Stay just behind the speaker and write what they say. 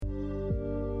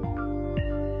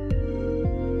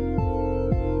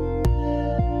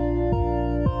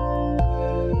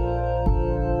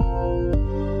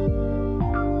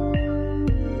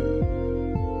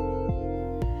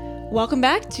Welcome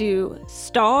back to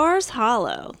Stars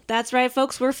Hollow. That's right,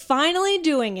 folks. We're finally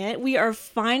doing it. We are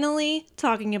finally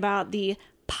talking about the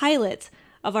pilot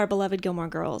of our beloved Gilmore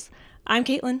Girls. I'm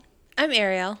Caitlin. I'm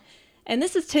Ariel. And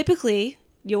this is typically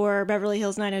your Beverly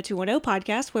Hills 90210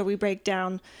 podcast where we break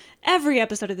down every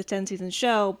episode of the 10-season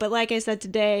show. But like I said,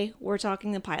 today we're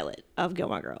talking the pilot of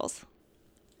Gilmore Girls.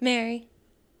 Mary,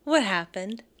 what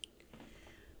happened?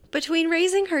 Between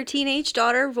raising her teenage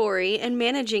daughter Rory and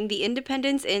managing the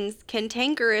Independence Inn's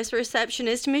cantankerous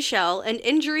receptionist Michelle and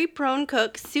injury-prone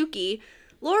cook Suki,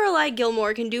 Lorelai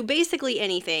Gilmore can do basically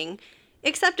anything,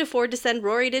 except afford to send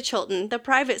Rory to Chilton, the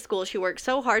private school she worked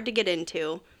so hard to get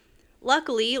into.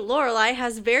 Luckily, Lorelai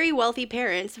has very wealthy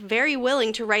parents, very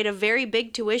willing to write a very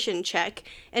big tuition check,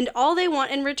 and all they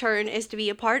want in return is to be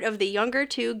a part of the younger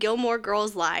two Gilmore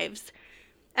girls' lives.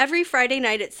 Every Friday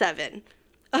night at 7.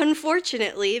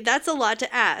 Unfortunately, that's a lot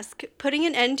to ask. Putting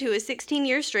an end to a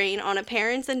 16-year strain on a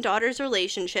parents' and daughter's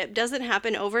relationship doesn't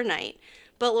happen overnight,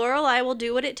 but Lorelai will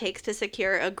do what it takes to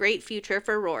secure a great future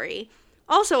for Rory.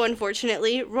 Also,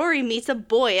 unfortunately, Rory meets a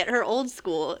boy at her old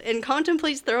school and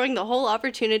contemplates throwing the whole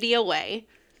opportunity away.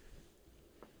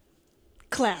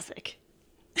 Classic.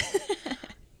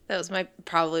 That was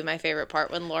probably my favorite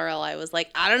part when Lorelai was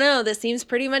like, I don't know, this seems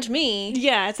pretty much me.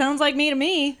 Yeah, it sounds like me to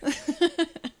me.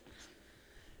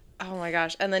 Oh my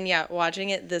gosh. And then, yeah,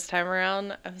 watching it this time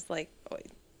around, I was like, oh,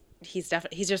 he's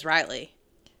just Riley.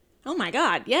 Oh my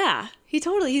God, yeah. He's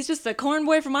just a corn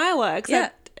boy from Iowa,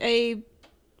 except a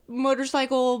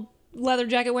motorcycle leather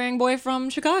jacket wearing boy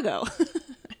from Chicago.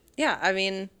 Yeah, I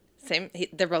mean,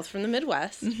 they're both from the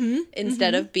Midwest.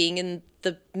 Instead of being in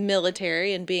the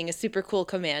military and being a super cool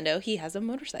commando, he has a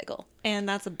motorcycle. And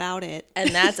that's about it.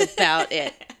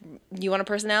 You want a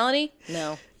personality?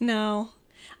 No. No.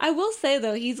 I will say,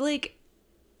 though, he's, like,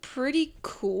 pretty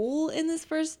cool in this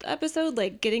first episode,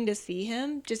 like, getting to see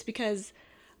him, just because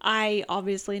I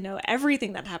obviously know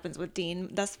everything that happens with Dean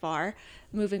thus far,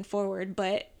 moving forward,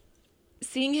 but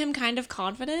seeing him kind of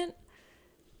confident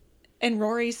and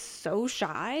Rory's so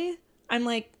shy, I'm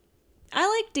like, I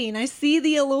like Dean. I see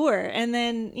the allure. And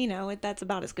then, that's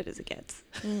about as good as it gets.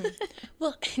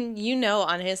 Well,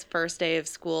 on his first day of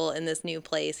school in this new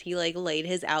place, he, like, laid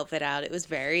his outfit out. It was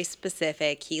very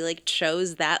specific. He, like,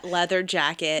 chose that leather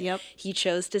jacket. Yep. He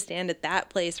chose to stand at that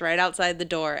place right outside the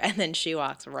door, and then she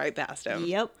walks right past him.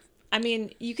 Yep. I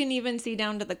mean, you can even see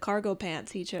down to the cargo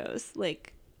pants he chose.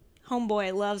 Like,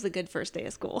 homeboy loves a good first day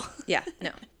of school. Yeah,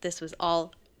 no. This was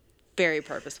all very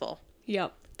purposeful.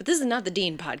 Yep. But this is not the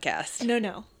Dean podcast.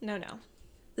 No.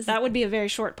 That would be a very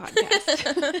short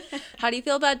podcast. How do you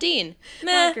feel about Dean?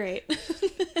 Not great.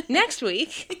 Next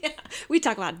week. Yeah, we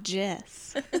talk about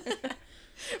Jess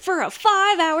for a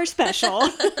 5-hour special.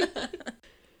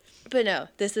 But no,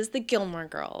 this is the Gilmore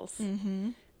Girls.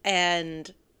 Mm-hmm.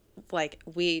 And, like,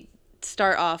 we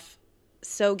start off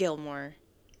so Gilmore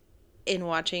in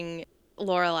watching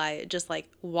Lorelai just, like,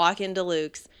 walk into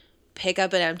Luke's, pick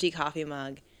up an empty coffee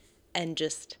mug, and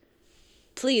just,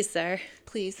 please, sir.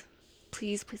 Please.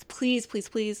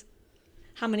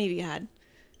 How many have you had?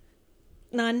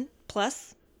 None?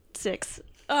 Plus 6.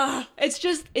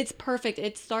 It's perfect.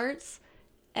 It starts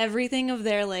everything of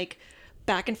their, like,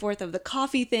 back and forth of the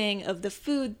coffee thing, of the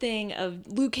food thing, of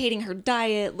Luke hating her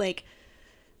diet. Like,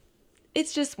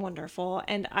 it's just wonderful.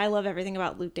 And I love everything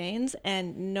about Luke Danes,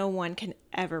 and no one can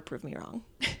ever prove me wrong.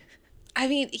 I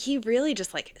mean, he really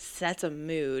just, like, sets a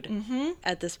mood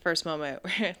at this first moment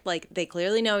where, like, they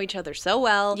clearly know each other so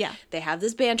well. Yeah. They have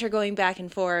this banter going back and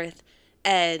forth,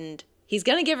 and he's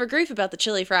going to give her grief about the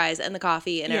chili fries and the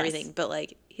coffee and everything, but,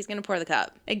 like, he's going to pour the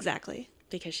cup. Exactly.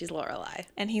 Because she's Lorelai.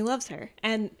 And he loves her.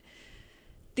 And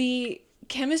the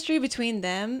chemistry between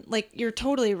them, like, you're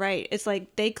totally right. It's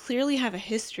like they clearly have a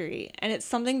history, and it's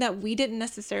something that we didn't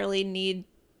necessarily need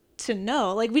to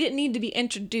know. Like, we didn't need to be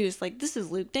introduced, like, this is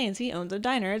Luke Danes, he owns a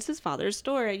diner, it's his father's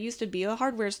store, it used to be a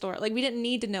hardware store. Like, we didn't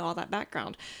need to know all that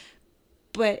background,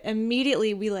 but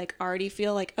immediately we, like, already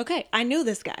feel like, okay, I know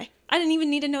this guy. I didn't even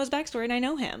need to know his backstory, and I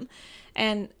know him.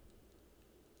 And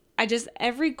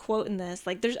every quote in this,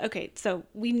 like, so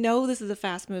we know this is a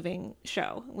fast moving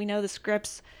show. We know the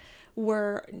scripts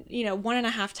were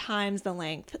 1.5 times the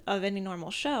length of any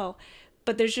normal show.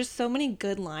 But there's just so many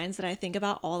good lines that I think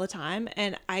about all the time,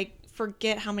 and I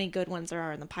forget how many good ones there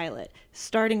are in the pilot,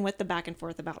 starting with the back and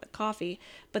forth about the coffee.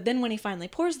 But then when he finally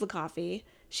pours the coffee,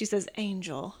 she says,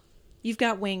 Angel, you've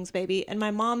got wings, baby. And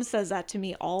my mom says that to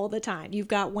me all the time. You've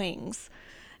got wings.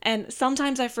 And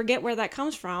sometimes I forget where that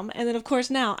comes from. And then, of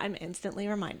course, now I'm instantly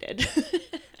reminded.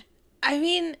 I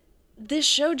mean, this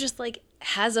show just, like,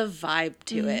 has a vibe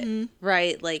to it,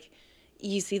 right? Like,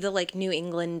 you see the, like, New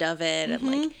England of it and,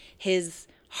 like, his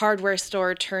hardware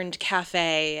store turned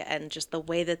cafe, and just the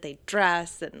way that they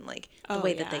dress and like the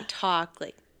way that they talk,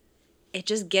 like it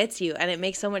just gets you, and it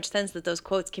makes so much sense that those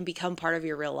quotes can become part of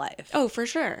your real life. Oh, for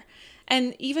sure.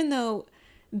 And even though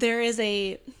there is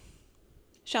a,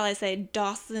 shall I say,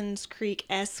 Dawson's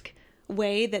Creek-esque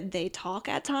way that they talk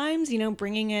at times, you know,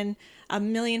 bringing in a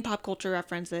million pop culture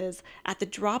references at the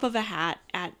drop of a hat,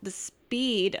 at the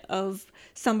speed of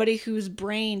somebody whose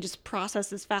brain just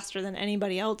processes faster than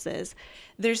anybody else's,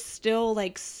 there's still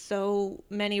like so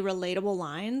many relatable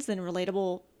lines and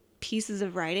relatable pieces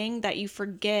of writing that you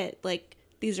forget, like,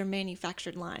 these are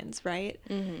manufactured lines, right?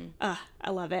 I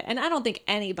love it. And I don't think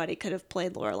anybody could have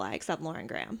played Lorelai except Lauren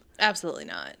Graham. Absolutely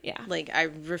not. Yeah. Like, I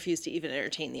refuse to even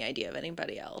entertain the idea of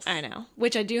anybody else. I know.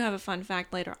 Which I do have a fun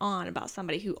fact later on about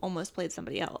somebody who almost played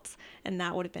somebody else. And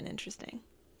that would have been interesting.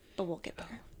 But we'll get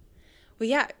there. Well,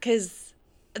 yeah, because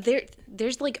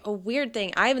there's like a weird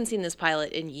thing. I haven't seen this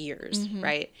pilot in years,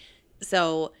 right?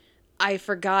 So I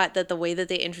forgot that the way that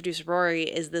they introduce Rory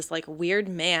is this like weird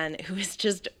man who is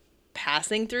just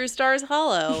passing through Stars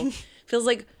Hollow. It feels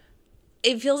like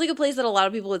a place that a lot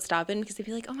of people would stop in because they'd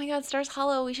be like, oh my God, Stars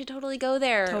Hollow, we should totally go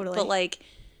there. Totally. But like,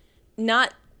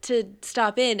 not to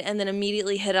stop in and then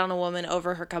immediately hit on a woman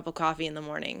over her cup of coffee in the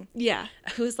morning. Yeah.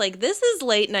 Who's like, this is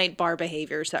late night bar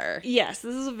behavior, sir. Yes,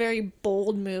 this is a very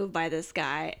bold move by this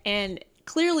guy. And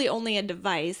clearly only a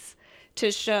device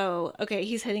to show, okay,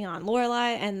 he's hitting on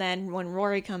Lorelai. And then when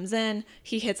Rory comes in,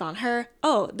 he hits on her.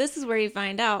 Oh, this is where you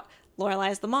find out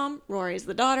Lorelai's the mom, Rory's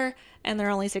the daughter, and they're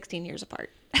only 16 years apart.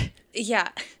 Yeah.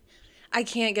 I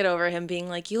can't get over him being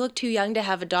like, you look too young to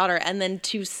have a daughter, and then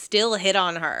to still hit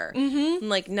on her. I'm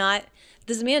like,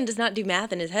 this man does not do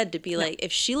math in his head to be like,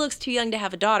 if she looks too young to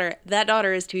have a daughter, that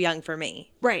daughter is too young for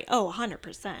me. Right. Oh,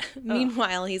 100%.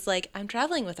 Meanwhile, he's like, I'm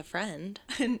traveling with a friend.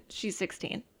 And she's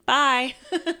 16. Bye.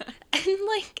 And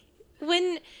like,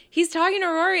 when he's talking to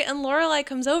Rory and Lorelai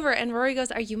comes over and Rory goes,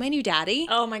 are you my new daddy?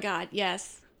 Oh my God.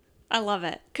 Yes. I love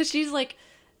it. Because she's like,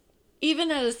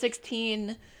 even at a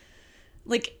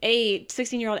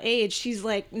 16-year-old age, she's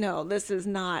like, no, this is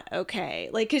not okay.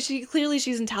 Like, because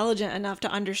she's intelligent enough to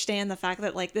understand the fact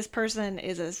that, like, this person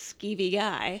is a skeevy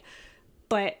guy.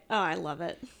 But, oh, I love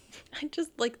it. I just,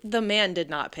 like, the man did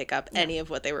not pick up any of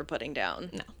what they were putting down.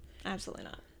 No, absolutely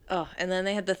not. Oh, and then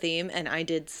they had the theme, and I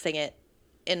did sing it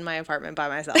in my apartment by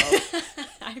myself.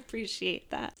 I appreciate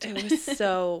that. It was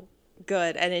so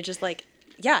good. And it just, like,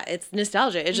 yeah, it's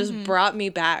nostalgia. It just brought me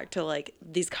back to, like,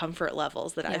 these comfort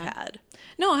levels that I've had.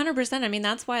 No, 100%. I mean,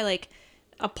 that's why, like,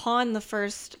 upon the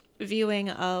first viewing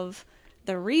of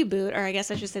the reboot, or I guess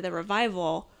I should say the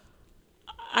revival,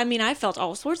 I mean, I felt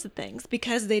all sorts of things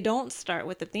because they don't start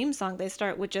with the theme song. They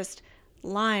start with just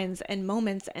lines and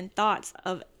moments and thoughts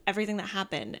of everything that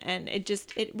happened. And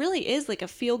it really is like a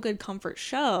feel-good comfort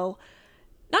show.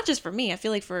 Not just for me, I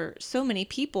feel like for so many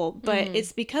people, but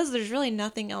it's because there's really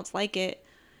nothing else like it.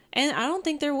 And I don't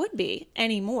think there would be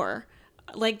anymore,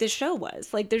 like this show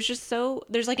was. Like,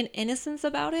 there's like an innocence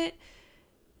about it.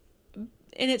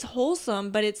 And it's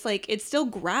wholesome, but it's like, it still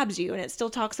grabs you and it still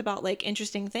talks about like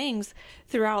interesting things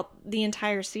throughout the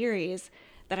entire series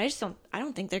that I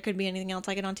don't think there could be anything else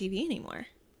like it on TV anymore.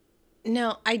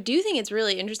 No, I do think it's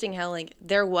really interesting how, like,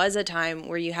 there was a time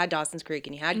where you had Dawson's Creek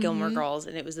and you had Gilmore Girls,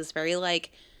 and it was this very,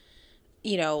 like,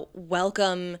 you know,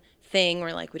 welcome thing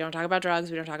where, like, we don't talk about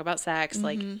drugs, we don't talk about sex,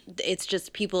 like, it's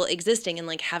just people existing and,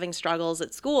 like, having struggles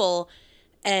at school.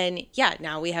 And, yeah,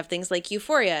 now we have things like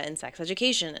Euphoria and Sex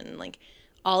Education and, like,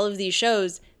 all of these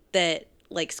shows that,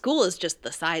 like, school is just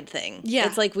the side thing. Yeah.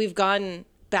 It's like we've gone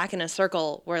back in a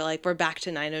circle where, like, we're back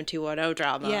to 90210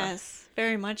 drama. Yes.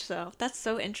 Very much so. That's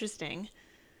so interesting.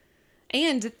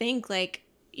 And to think, like,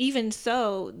 even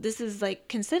so, this is, like,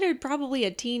 considered probably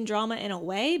a teen drama in a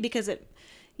way because it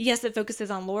focuses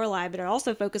on Lorelai, but it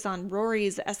also focuses on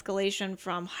Rory's escalation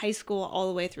from high school all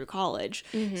the way through college.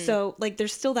 So, like,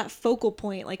 there's still that focal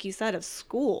point, like you said, of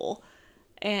school.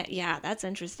 And, yeah, that's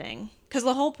interesting. Because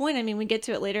the whole point, I mean, we get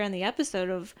to it later in the episode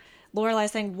of Lorelai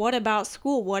saying, what about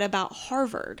school? What about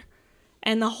Harvard?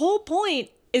 And the whole point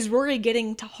is Rory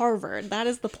getting to Harvard. That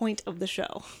is the point of the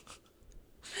show.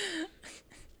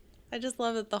 I just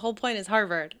love it. The whole point is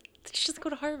Harvard. She just go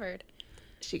to Harvard.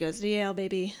 She goes to Yale,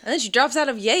 baby. And then she drops out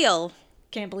of Yale.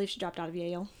 Can't believe she dropped out of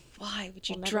Yale. Why would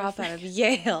you drop out of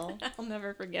Yale? I'll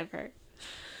never forgive her.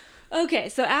 Okay,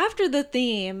 so after the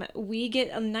theme, we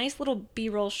get a nice little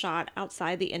B-roll shot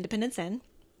outside the Independence Inn.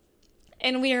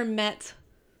 And we are met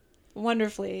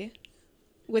wonderfully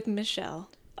with Michelle.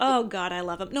 Oh, God, I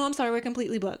love him. No, I'm sorry, we're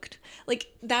completely booked. Like,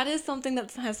 that is something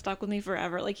that has stuck with me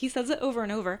forever. Like, he says it over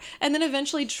and over. And then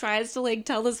eventually tries to, like,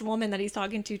 tell this woman that he's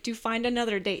talking to find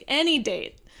another date. Any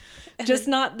date. just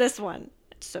not this one.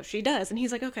 So she does. And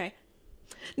he's like, okay.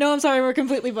 No, I'm sorry, we're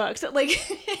completely booked. Like,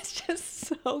 it's just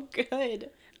so good.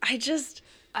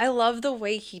 I love the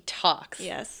way he talks.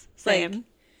 Yes, Like, same.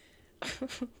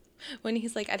 when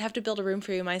he's like, I'd have to build a room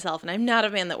for you myself, and I'm not a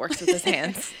man that works with his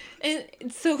hands. And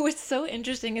so what's so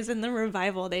interesting is in the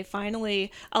revival, they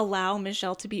finally allow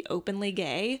Michelle to be openly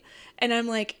gay. And I'm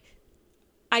like,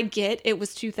 I get it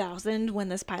was 2000 when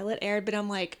this pilot aired, but I'm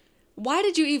like, why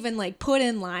did you even like put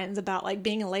in lines about like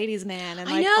being a ladies' man and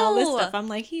like all this stuff? I'm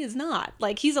like, he is not.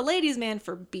 Like, he's a ladies' man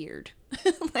for beard.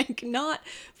 Like, not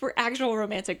for actual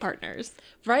romantic partners.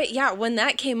 Right? Yeah. When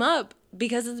that came up,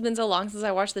 because it's been so long since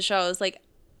I watched the show, I was like,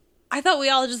 I thought we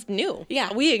all just knew.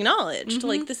 Yeah. We acknowledged,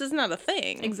 like, this is not a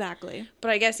thing. Exactly.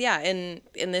 But I guess, yeah, in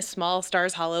this small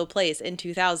Stars Hollow place in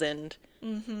 2000,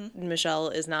 Michelle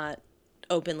is not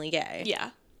openly gay.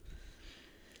 Yeah.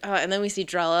 And then we see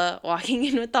Drella walking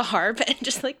in with the harp and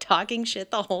just, like, talking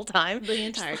shit the whole time. The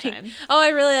entire Just like, time. oh, I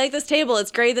really like this table.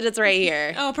 It's great that it's right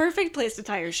here. Oh, perfect place to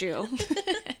tie your shoe.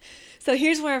 So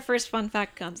here's where our first fun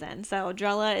fact comes in. So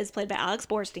Drella is played by Alex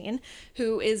Borstein,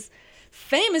 who is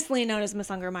famously known as Miss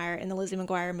Ungermeyer in the Lizzie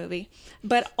McGuire movie,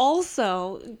 but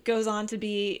also goes on to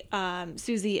be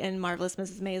Susie in Marvelous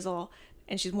Mrs. Maisel,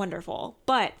 and she's wonderful.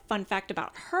 But fun fact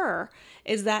about her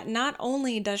is that not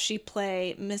only does she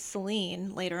play Miss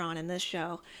Celine later on in this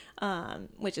show,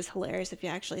 which is hilarious if you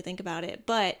actually think about it,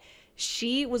 but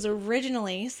she was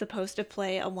originally supposed to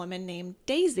play a woman named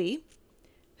Daisy,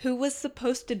 who was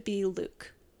supposed to be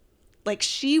Luke. Like,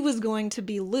 she was going to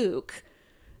be Luke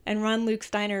and run Luke's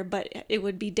diner, but it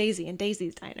would be Daisy and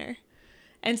Daisy's diner.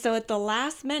 And so at the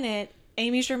last minute,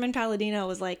 Amy Sherman Palladino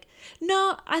was like,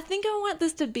 no, I think I want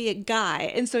this to be a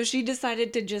guy. And so she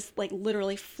decided to just like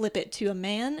literally flip it to a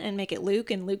man and make it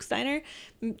Luke and Luke's diner.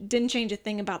 Didn't change a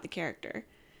thing about the character.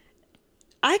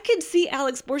 I could see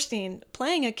Alex Borstein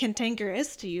playing a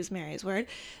cantankerous, to use Mary's word,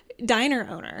 diner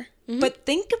owner. But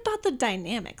think about the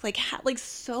dynamic. Like, like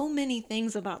so many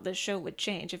things about this show would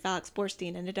change if Alex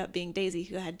Borstein ended up being Daisy,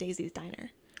 who had Daisy's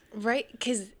diner. Right?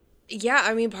 Because, yeah,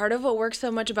 I mean, part of what works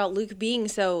so much about Luke being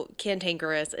so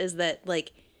cantankerous is that,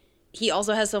 like, he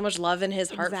also has so much love in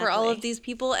his heart for all of these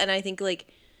people. And I think, like,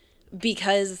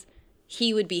 because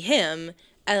he would be him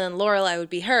and then Lorelai would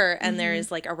be her, and there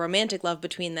is, like, a romantic love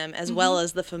between them as well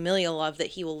as the familial love that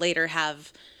he will later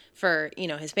have for, you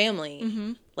know, his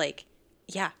family. Like,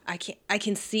 yeah, I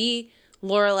can see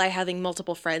Lorelai having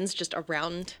multiple friends just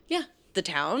around the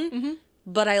town,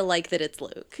 but I like that it's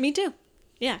Luke. Me too.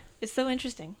 Yeah, it's so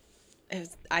interesting.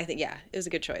 I think, yeah, it was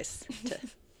a good choice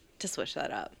to switch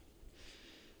that up.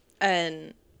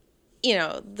 And, you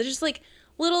know, there's just, like,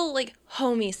 little, like,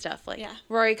 homey stuff. Like,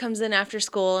 Rory comes in after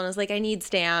school and is like, I need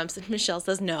stamps. And Michelle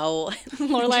says no.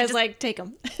 Lorelai's like, take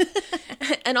them.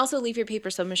 And also leave your paper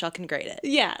so Michelle can grade it.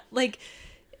 Yeah, like,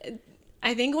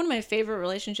 I think one of my favorite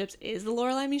relationships is the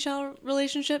Lorelai-Michelle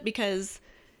relationship because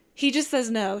he just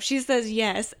says no, she says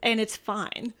yes, and it's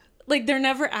fine. Like, they're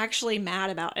never actually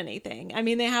mad about anything. I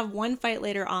mean, they have one fight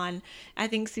later on, I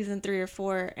think season 3 or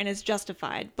 4, and it's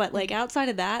justified. But, like, outside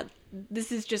of that,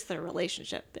 this is just their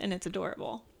relationship, and it's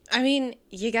adorable. I mean,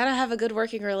 you gotta have a good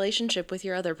working relationship with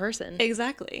your other person.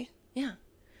 Exactly. Yeah.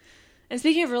 And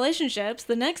speaking of relationships,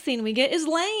 the next scene we get is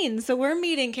Lane. So we're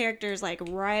meeting characters like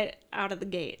right out of the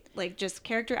gate, like just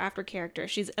character after character.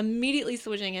 She's immediately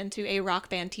switching into a rock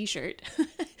band t-shirt.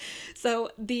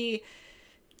 So the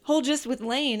whole gist with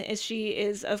Lane is she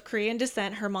is of Korean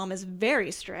descent. Her mom is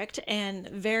very strict and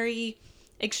very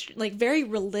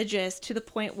religious to the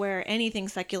point where anything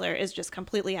secular is just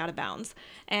completely out of bounds.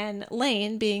 And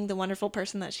Lane, being the wonderful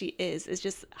person that she is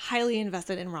just highly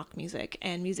invested in rock music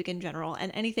and music in general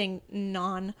and anything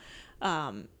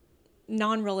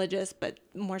non-religious but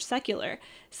more secular.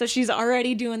 So she's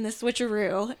already doing this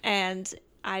switcheroo, and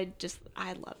I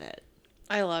love it.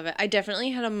 I love it. I definitely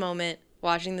had a moment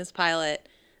watching this pilot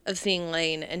of seeing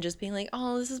Lane and just being like,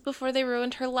 oh, this is before they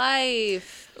ruined her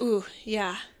life. Ooh,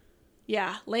 yeah.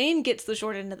 Yeah, Lane gets the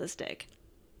short end of the stick,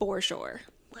 for sure.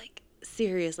 Like,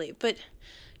 seriously. But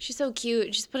she's so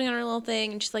cute. She's putting on her little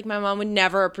thing, and she's like, my mom would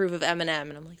never approve of Eminem.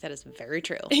 And I'm like, that is very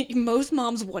true. Most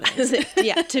moms wouldn't.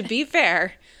 Yeah, to be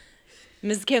fair,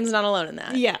 Mrs. Kim's not alone in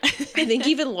that. Yeah. I think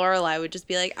even Lorelai would just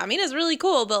be like, I mean, it's really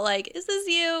cool, but like, is this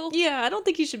you? Yeah, I don't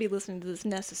think you should be listening to this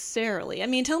necessarily. I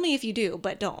mean, tell me if you do,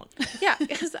 but don't. Yeah,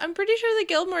 because I'm pretty sure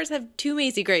the Gilmores have 2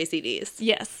 Macy Gray CDs.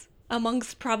 Yes.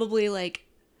 Amongst probably like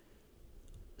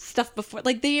stuff before,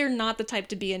 like they are not the type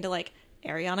to be into like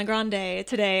Ariana Grande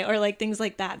today or like things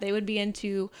like that. They would be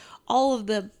into all of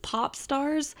the pop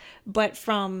stars, but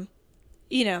from,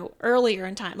 you know, earlier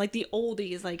in time, like the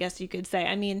oldies, I guess you could say.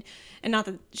 I mean, and not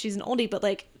that she's an oldie, but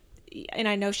like and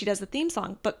I know she does the theme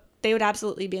song, but they would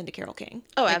absolutely be into Carole King.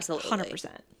 Oh, Like, absolutely. 100%.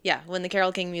 Yeah, when the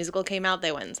Carole King musical came out,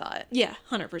 they went and saw it. Yeah,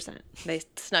 100%. They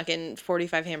snuck in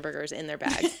 45 hamburgers in their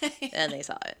bag, and they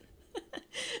saw it.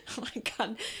 Oh my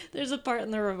God. There's a part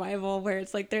in the revival where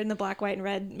it's like they're in the black, white, and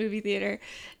red movie theater,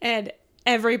 and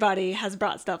everybody has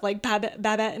brought stuff. Like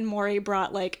Babette and Maury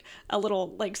brought like a little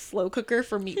like slow cooker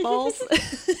for meatballs.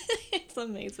 It's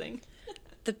amazing.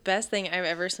 The best thing I've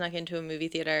ever snuck into a movie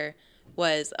theater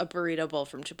was a burrito bowl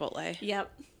from Chipotle.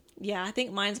 Yep. Yeah, I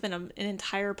think mine's been an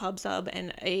entire pub sub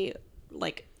and a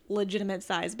like legitimate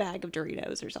size bag of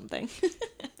Doritos or something.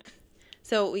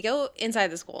 So we go inside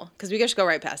the school because we just go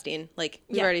right past Dean. Like,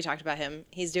 we've Yeah. already talked about him.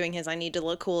 He's doing his I need to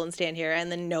look cool and stand here,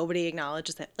 and then nobody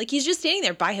acknowledges him. Like, he's just standing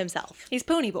there by himself. He's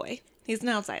Pony Boy. He's an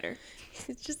outsider.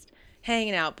 He's just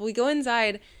hanging out. But we go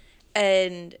inside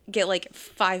and get like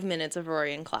 5 minutes of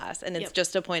Rory in class, and it's Yep.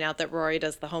 just to point out that Rory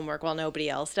does the homework while nobody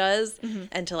else does,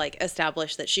 and to like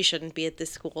establish that she shouldn't be at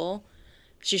this school.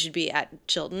 She should be at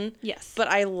Chilton. Yes. But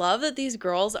I love that these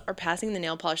girls are passing the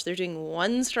nail polish. They're doing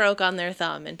one stroke on their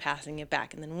thumb and passing it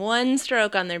back, and then one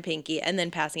stroke on their pinky and then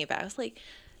passing it back. I was like,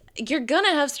 you're gonna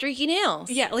have streaky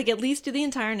nails. Yeah, like at least do the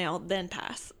entire nail, then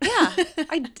pass. Yeah.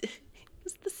 It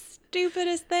was the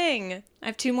stupidest thing. I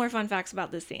have 2 more fun facts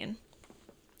about this scene.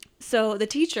 So the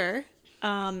teacher,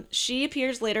 she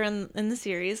appears later in the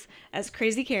series as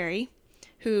Crazy Carrie,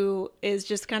 who is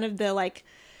just kind of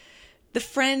the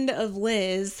friend of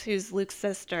Liz, who's Luke's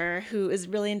sister, who is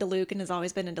really into Luke and has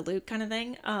always been into Luke kind of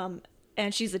thing.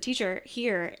 And she's a teacher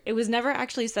here. It was never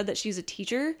actually said that she's a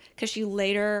teacher because she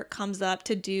later comes up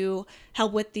to do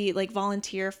help with the like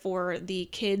volunteer for the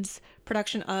kids'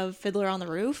 production of Fiddler on the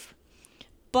Roof.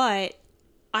 But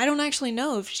I don't actually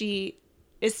know if she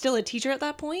is still a teacher at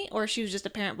that point or she was just a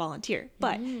parent volunteer.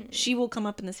 But she will come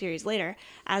up in the series later,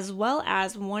 as well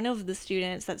as one of the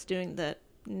students that's doing the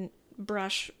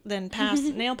brush then pass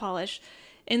nail polish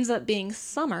ends up being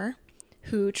Summer,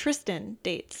 who Tristan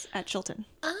dates at Chilton.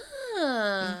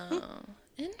 Oh,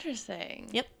 interesting.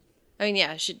 Yep. I mean,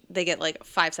 yeah, they get like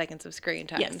 5 seconds of screen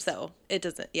time, Yes. so it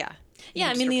doesn't, yeah. You Yeah, I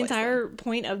just mean, the replace them. entire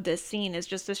point of this scene is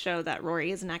just to show that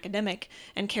Rory is an academic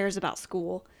and cares about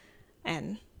school,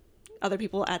 and other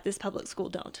people at this public school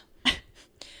don't.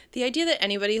 The idea that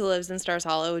anybody who lives in Stars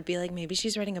Hollow would be like, maybe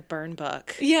she's writing a burn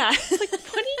book. Yeah. Like,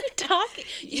 what are you talking?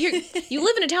 You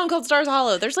live in a town called Stars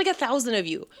Hollow. There's like 1,000 of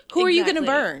you. Who are you going to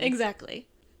burn? Exactly.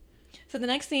 So the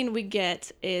next scene we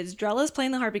get is Drella's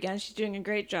playing the harp again. She's doing a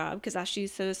great job because, as she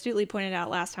so astutely pointed out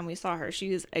last time we saw her,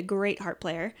 she is a great harp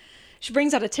player. She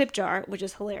brings out a tip jar, which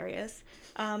is hilarious.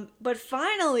 But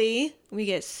finally, we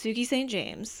get Suki St.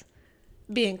 James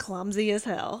being clumsy as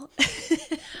hell.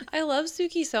 I love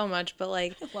Suki so much, but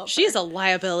like, love she's a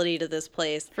liability to this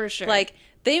place. For sure. Like,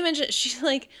 they mentioned, she's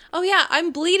like, oh yeah,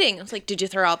 I'm bleeding. I was like, did you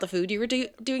throw out the food you were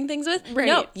doing things with? Right.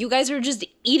 No, you guys are just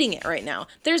eating it right now.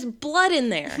 There's blood in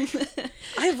there.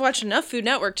 I've watched enough Food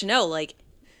Network to know, like,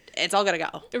 it's all gotta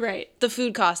go. Right. The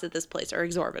food costs at this place are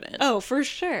exorbitant. Oh, for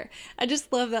sure. I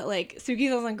just love that, like,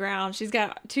 Suki's on the ground. She's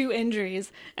got 2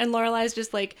 injuries. And Lorelai's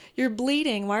just like, you're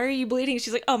bleeding. Why are you bleeding?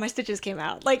 She's like, oh, my stitches came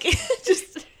out. Like,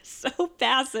 just so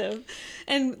passive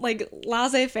and, like,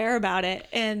 laissez-faire about it.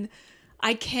 And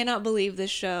I cannot believe this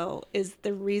show is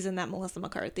the reason that Melissa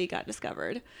McCarthy got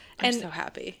discovered. I'm And so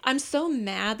happy. I'm so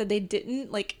mad that they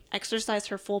didn't, like, exercise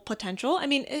her full potential. I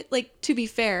mean, to be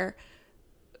fair,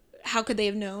 how could they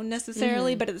have known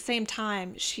necessarily? But at the same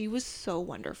time, she was so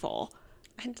wonderful.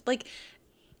 And like,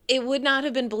 it would not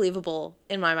have been believable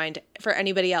in my mind for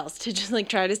anybody else to just like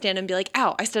try to stand and be like,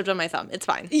 ow, I stepped on my thumb. It's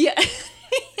fine. Yeah.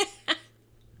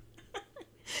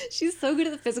 She's so good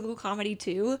at the physical comedy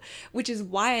too, which is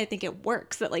why I think it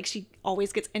works, that like she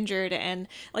always gets injured. And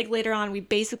like later on, we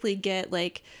basically get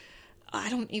like, I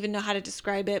don't even know how to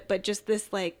describe it, but just this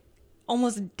like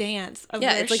almost dance of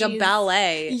Yeah, where it's like a she's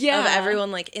ballet of Yeah.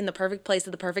 everyone like in the perfect place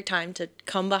at the perfect time to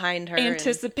come behind her.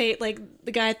 anticipate, like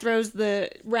the guy throws the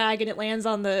rag and it lands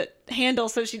on the handle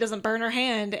so she doesn't burn her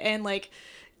hand, and like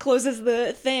closes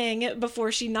the thing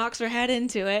before she knocks her head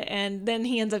into it, and then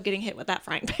he ends up getting hit with that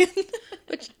frying pan.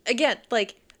 Which, again,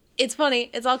 like, it's funny.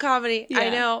 It's all comedy. I Yeah.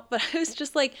 know. But I was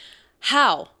just like,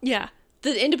 how? Yeah.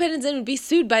 The Independence Inn would be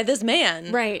sued by this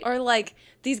man. Right. Or, like,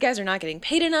 these guys are not getting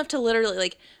paid enough to literally,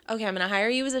 like, okay, I'm going to hire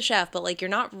you as a chef, but, like, you're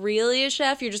not really a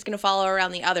chef. You're just going to follow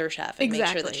around the other chef and make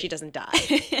sure Exactly. that she doesn't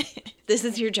die. This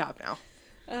is your job now.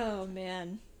 Oh,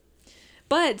 man.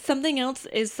 But something else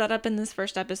is set up in this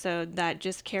first episode that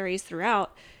just carries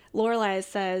throughout. Lorelai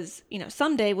says, you know,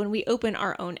 someday when we open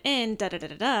our own inn,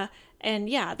 da-da-da-da-da, And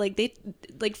yeah, like they,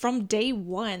 like from day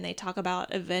one, they talk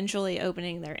about eventually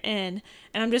opening their inn.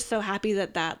 And I'm just so happy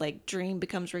that that like dream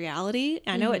becomes reality.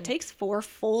 I know it takes 4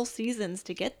 full seasons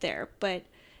to get there, but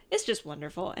it's just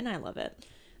wonderful. And I love it.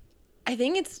 I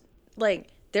think it's like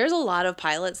there's a lot of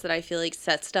pilots that I feel like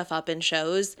set stuff up in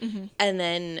shows and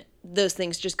then those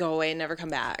things just go away and never come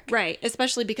back. Right.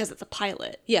 Especially because it's a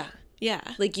pilot. Yeah. Yeah.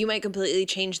 Like you might completely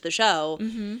change the show.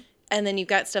 And then you've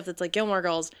got stuff that's like Gilmore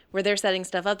Girls where they're setting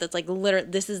stuff up that's like literally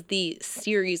this is the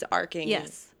series arcing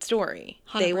story.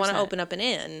 100%. They want to open up an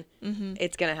inn.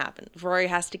 It's going to happen. Rory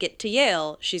has to get to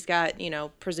Yale. She's got,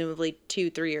 presumably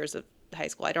 2-3 years of high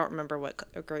school. I don't remember what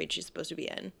grade she's supposed to be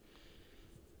in.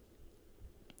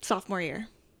 Sophomore year.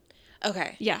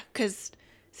 Okay. Yeah, because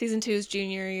season 2 is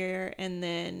junior year, and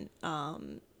then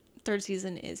third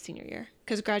season is senior year.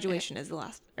 Because graduation is the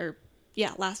last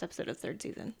episode of third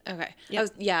season. Okay. Yep.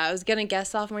 I was going to guess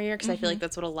sophomore year because I feel like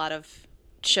that's what a lot of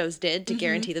shows did to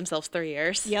guarantee themselves 3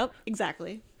 years. Yep,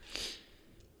 exactly.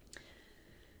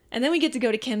 And then we get to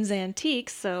go to Kim's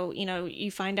Antiques. So, you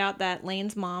find out that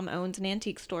Lane's mom owns an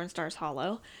antique store in Stars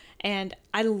Hollow. And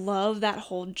I love that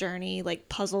whole journey, like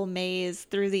puzzle maze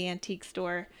through the antique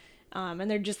store.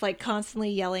 And they're just like constantly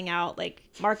yelling out like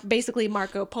basically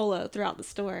Marco Polo throughout the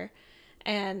store.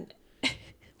 And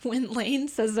when Lane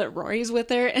says that Rory's with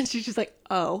her and she's just like,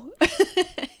 oh.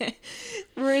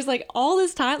 Rory's like, all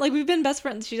this time, like we've been best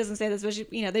friends. She doesn't say this, but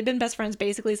they've been best friends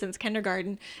basically since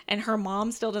kindergarten, and her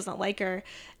mom still doesn't like her.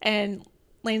 And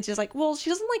Lane's just like, well, she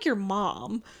doesn't like your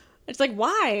mom. It's like,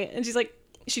 why? And she's like,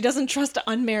 she doesn't trust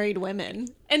unmarried women.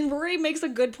 And Rory makes a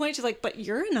good point. She's like, but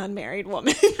you're an unmarried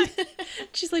woman.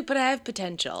 She's like, but I have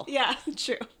potential. Yeah,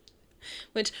 true.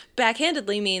 Which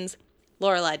backhandedly means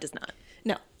Lorelai does not.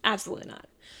 No, absolutely not.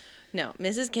 No,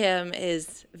 Mrs. Kim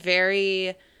is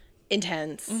very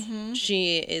intense.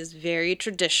 She is very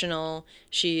traditional.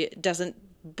 She doesn't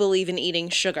believe in eating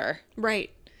sugar. Right.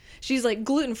 She's like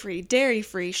gluten-free,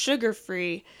 dairy-free,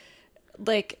 sugar-free.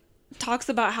 Like, talks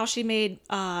about how she made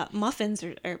muffins,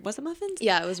 or was it muffins?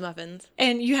 Yeah, it was muffins.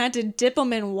 And you had to dip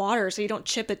them in water so you don't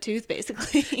chip a tooth,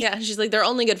 basically. Yeah, she's like, they're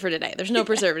only good for today. There's no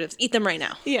preservatives. Eat them right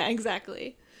now. Yeah,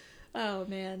 exactly. Oh,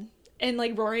 man. And,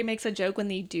 like, Rory makes a joke when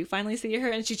they do finally see her,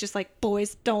 and she's just like,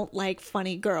 boys don't like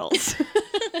funny girls.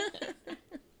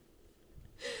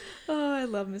 Oh, I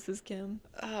love Mrs. Kim.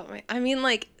 Oh, my. I mean,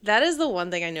 like, that is the one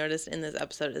thing I noticed in this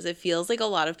episode is it feels like a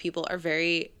lot of people are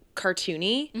very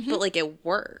cartoony, but, like, it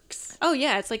works. Oh,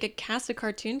 yeah. It's like a cast of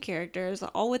cartoon characters,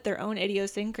 all with their own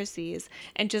idiosyncrasies,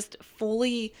 and just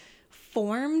fully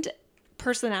formed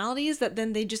personalities that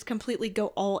then they just completely go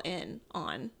all in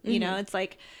on. You know, it's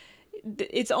like...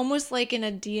 It's almost like in a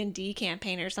D&D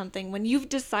campaign or something. When you've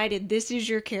decided this is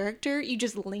your character, you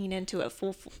just lean into it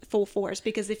full force.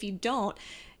 Because if you don't,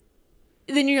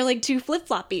 then you're like too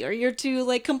flip-floppy, or you're too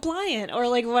like compliant, or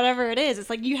like whatever it is. It's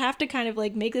like you have to kind of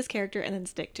like make this character and then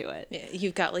stick to it. Yeah,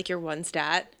 you've got like your one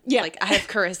stat. Yeah. Like, I have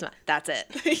charisma. That's it.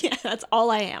 Yeah, that's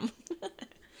all I am.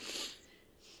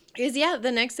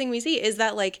 The next thing we see is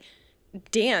that like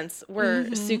dance where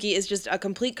Suki is just a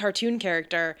complete cartoon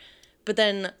character. But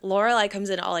then Lorelai comes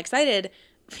in all excited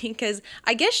because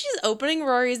I guess she's opening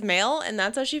Rory's mail, and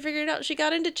that's how she figured out she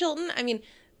got into Chilton. I mean,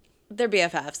 they're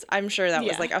BFFs. I'm sure that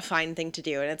was like a fine thing to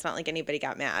do, and it's not like anybody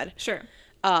got mad. Sure.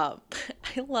 I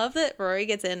love that Rory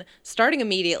gets in starting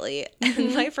immediately.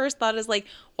 And my first thought is like,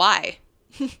 why?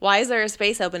 Why is there a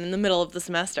space open in the middle of the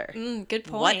semester? Good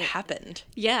point. What happened?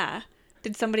 Yeah.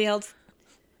 Did somebody else...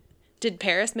 Did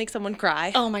Paris make someone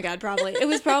cry? Oh my God, probably. It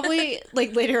was probably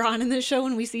like later on in the show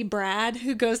when we see Brad,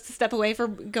 who goes to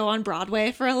go on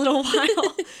Broadway for a little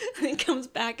while, and then comes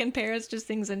back and Paris just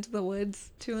sings Into the Woods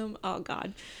to him. Oh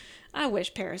God. I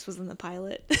wish Paris was in the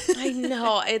pilot. I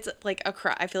know. It's like a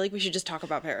cry. I feel like we should just talk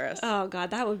about Paris. Oh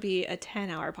God, that would be a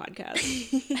 10-hour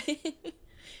podcast.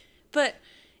 But,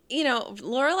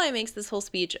 Lorelai makes this whole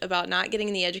speech about not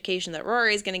getting the education that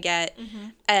Rory's going to get,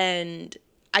 and...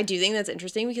 I do think that's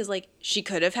interesting because, like, she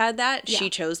could have had that. Yeah. She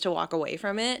chose to walk away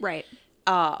from it. Right.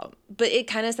 But it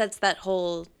kind of sets that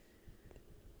whole,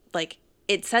 like,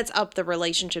 it sets up the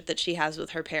relationship that she has with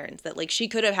her parents. That, like, she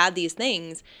could have had these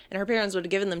things and her parents would have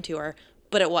given them to her,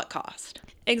 but at what cost?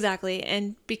 Exactly.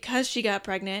 And because she got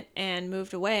pregnant and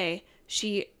moved away,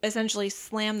 she essentially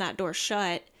slammed that door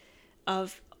shut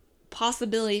of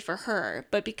possibility for her.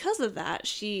 But because of that,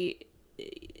 she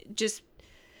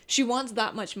wants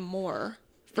that much more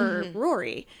for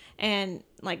Rory. And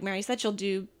like Mary said, she'll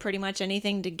do pretty much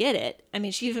anything to get it. I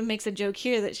mean, she even makes a joke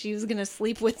here that she was going to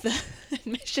sleep with the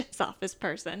admissions office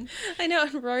person. I know.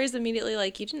 And Rory's immediately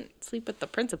like, you didn't sleep with the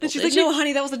principal. And she's like, no,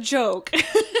 honey, that was a joke.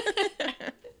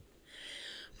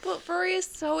 But Rory is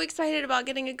so excited about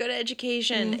getting a good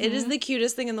education. It is the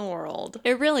cutest thing in the world.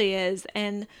 It really is.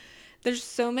 And there's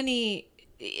so many,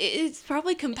 it's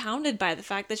probably compounded by the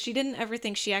fact that she didn't ever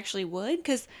think she actually would.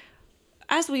 Because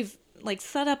as we've like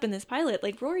set up in this pilot,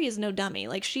 like Rory is no dummy.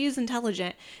 Like she is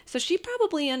intelligent. So she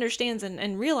probably understands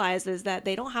and realizes that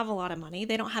they don't have a lot of money.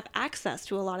 They don't have access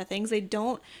to a lot of things. They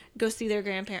don't go see their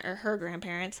grandparent or her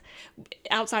grandparents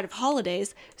outside of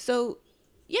holidays. So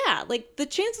yeah, like the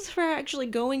chances for her actually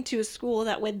going to a school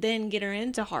that would then get her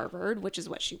into Harvard, which is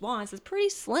what she wants, is pretty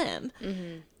slim.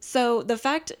 So the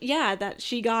fact, yeah, that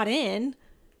she got in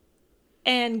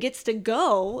and gets to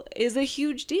go is a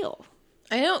huge deal.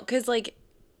 I know, because, like,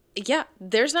 yeah,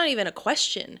 there's not even a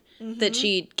question that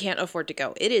she can't afford to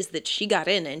go. It is that she got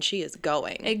in and she is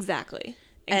going. Exactly.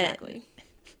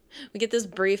 We get this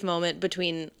brief moment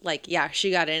between, like, yeah, she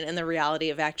got in and the reality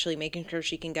of actually making sure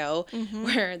she can go,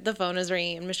 where the phone is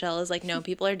ringing and Michelle is like, no,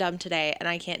 people are dumb today and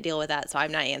I can't deal with that, so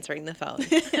I'm not answering the phone.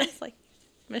 It's like,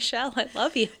 Michelle, I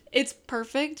love you. It's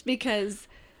perfect because,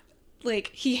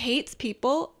 like, he hates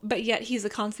people, but yet he's a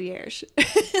concierge.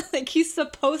 Like, he's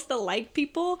supposed to like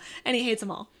people and he hates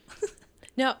them all.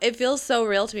 No, it feels so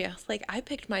real to me. I was like, I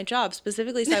picked my job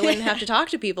specifically so I wouldn't have to talk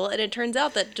to people. And it turns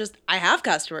out that just, I have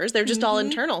customers. They're just all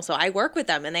internal. So I work with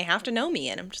them and they have to know me.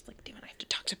 And I'm just like, damn it, I have to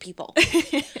talk to people.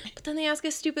 But then they ask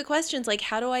us stupid questions like,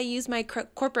 how do I use my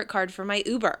corporate card for my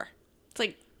Uber? It's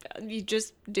like, you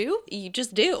just do? You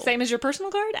just do. Same as your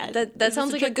personal card? That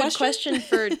sounds like a good question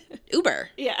for Uber.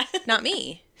 Yeah. Not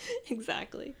me.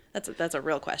 Exactly. That's a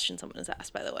real question someone has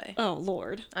asked, by the way. Oh,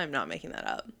 Lord. I'm not making that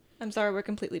up. I'm sorry, we're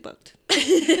completely booked.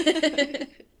 Yeah,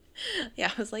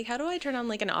 I was like, how do I turn on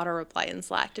like an auto reply in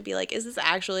Slack to be like, is this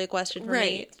actually a question for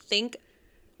me? Think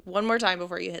one more time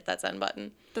before you hit that send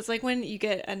button. That's like when you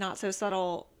get a not so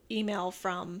subtle email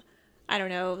from, I don't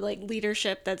know, like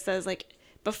leadership that says like,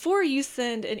 before you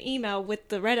send an email with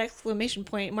the red exclamation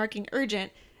point marking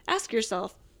urgent, ask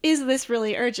yourself, is this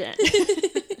really urgent?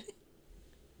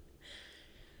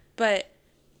 But,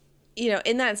 you know,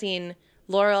 in that scene,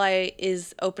 Lorelai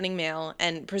is opening mail,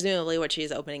 and presumably what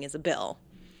she's opening is a bill.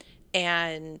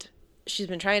 And she's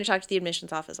been trying to talk to the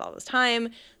admissions office all this time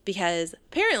because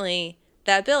apparently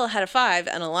that bill had a 5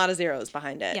 and a lot of zeros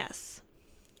behind it. Yes.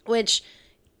 Which,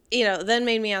 you know, then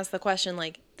made me ask the question,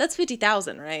 like, that's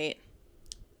 $50,000, right?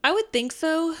 I would think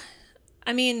so.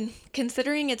 I mean,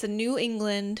 considering it's a New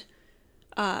England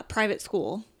private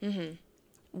school,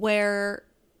 where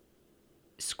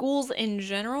schools in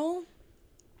general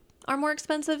are more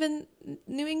expensive in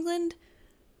New England,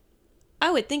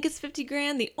 I would think it's 50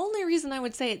 grand. The only reason I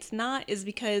would say it's not is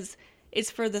because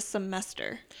it's for the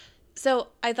semester. So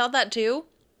I thought that too,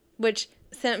 which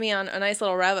sent me on a nice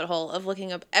little rabbit hole of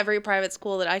looking up every private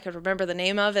school that I could remember the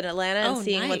name of in Atlanta and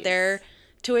seeing what their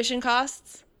tuition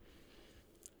costs.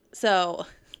 So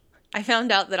I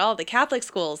found out that all the Catholic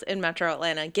schools in Metro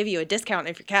Atlanta give you a discount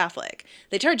if you're Catholic.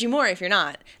 They charge you more if you're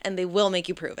not, and they will make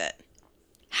you prove it.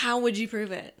 How would you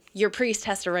prove it? Your priest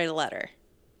has to write a letter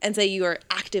and say you are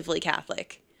actively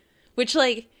Catholic. Which,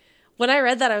 like, when I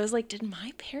read that, I was like, did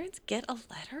my parents get a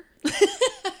letter?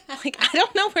 Like, I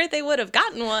don't know where they would have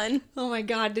gotten one. Oh my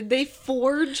God, did they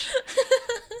forge?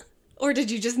 Or did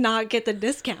you just not get the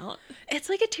discount? It's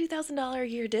like a $2,000 a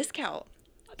year discount.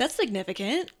 That's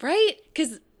significant. Right?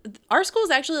 Because our school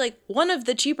is actually, like, one of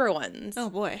the cheaper ones. Oh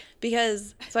boy.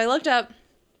 Because, so I looked up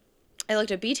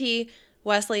BT,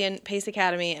 Wesleyan, Pace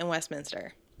Academy, and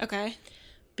Westminster. Okay.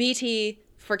 BT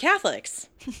for Catholics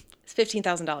is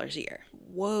 $15,000 a year.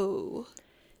 Whoa.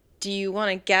 Do you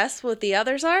want to guess what the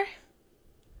others are?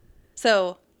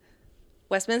 So,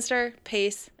 Westminster,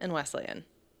 Pace, and Wesleyan.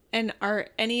 And are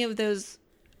any of those,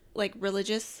 like,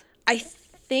 religious? I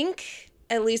think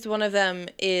at least one of them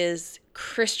is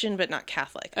Christian but not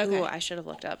Catholic. Okay. Ooh, I should have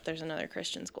looked up. There's another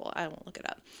Christian school. I won't look it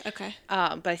up. Okay.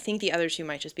 But I think the other two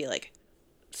might just be, like,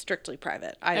 strictly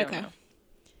private. I don't know.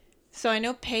 So I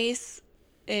know Pace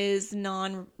is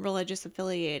non-religious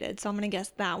affiliated, so I'm going to guess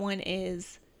that one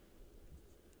is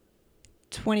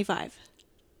 25.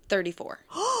 34.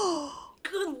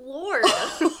 Good Lord.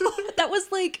 That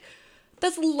was like,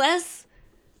 that's less,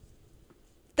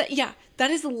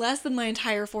 that is less than my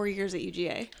entire 4 years at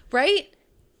UGA. Right?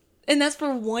 And that's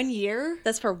for 1 year?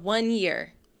 That's for 1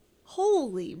 year.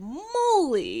 Holy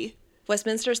moly.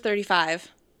 Westminster's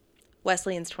 35.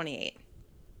 Wesleyan's 28.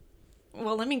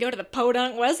 Well, let me go to the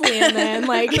Podunk Wesleyan then.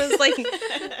 Like, I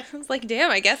was like, damn,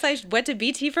 I guess I went to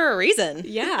BT for a reason.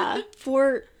 yeah,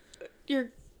 for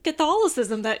your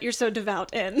Catholicism that you're so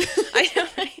devout in. I know,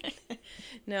 right?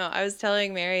 No, I was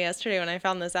telling Mary yesterday when I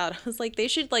found this out. I was like, they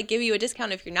should like give you a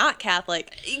discount if you're not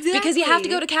Catholic, because you have to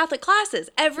go to Catholic classes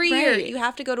every year. Right. You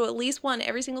have to go to at least one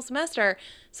every single semester.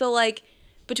 So like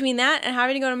between that and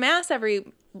having to go to mass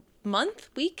every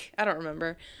week, I don't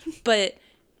remember, but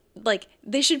like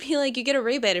they should be like, you get a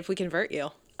rebate if we convert you.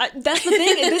 That's the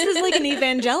thing. This is like an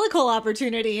evangelical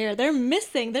opportunity here. They're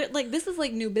like, this is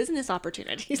like new business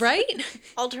opportunities. Right?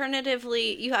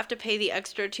 Alternatively, you have to pay the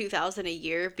extra $2,000 a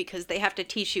year because they have to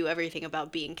teach you everything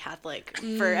about being Catholic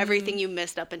for everything you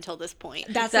missed up until this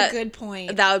point. That's a good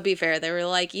point. That would be fair. They were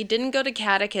like, you didn't go to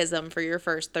catechism for your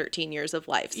first 13 years of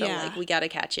life. So Yeah. like, we got to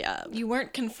catch you up. You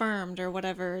weren't confirmed or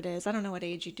whatever it is. I don't know what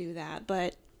age you do that,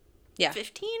 but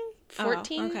 15?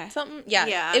 14, okay. something. Yeah.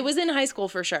 Yeah. It was in high school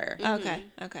for sure. okay.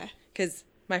 Okay. Because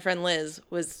my friend Liz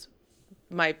was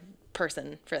my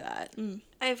person for that.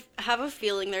 I have a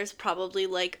feeling there's probably,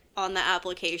 like, on the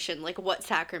application, like, what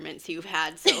sacraments you've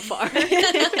had so far.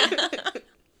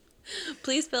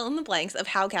 Please fill in the blanks of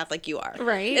how Catholic you are.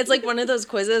 Right. It's like one of those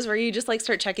quizzes where you just like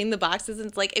start checking the boxes and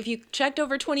it's like, if you checked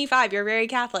over 25, you're very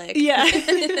Catholic. Yeah.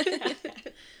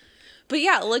 But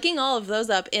yeah, looking all of those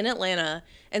up in Atlanta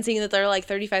and seeing that they're like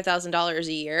 $35,000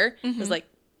 a year was like,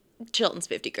 Chilton's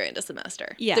 $50,000 a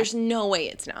semester. Yeah. There's no way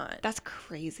it's not. That's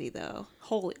crazy, though.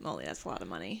 Holy moly, that's a lot of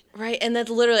money. Right. And that's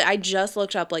literally, I just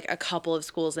looked up like a couple of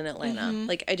schools in Atlanta.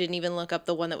 Like, I didn't even look up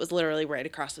the one that was literally right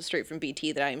across the street from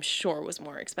BT that I'm sure was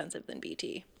more expensive than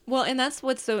BT. Well, and that's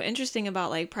what's so interesting about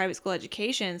like private school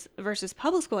educations versus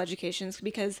public school educations,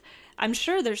 because I'm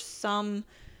sure there's some,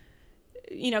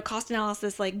 cost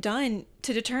analysis like done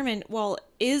to determine, well,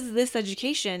 is this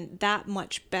education that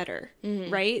much better,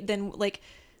 right? Than like,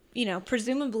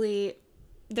 presumably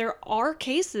there are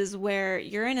cases where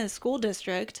you're in a school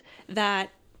district that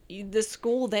the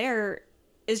school there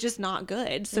is just not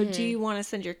good. So do you want to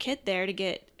send your kid there to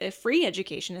get a free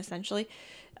education essentially?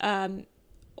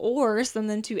 Or send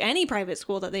them to any private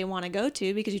school that they want to go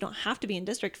to, because you don't have to be in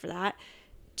district for that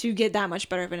to get that much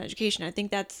better of an education. I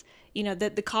think that's,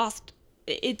 that the cost,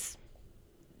 it's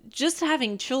just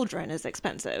having children is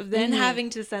expensive. Then having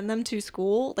to send them to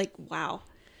school, like, wow.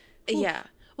 Yeah.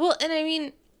 Well, and I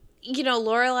mean,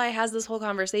 Lorelai has this whole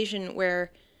conversation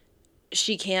where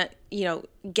she can't,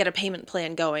 get a payment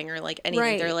plan going or like anything.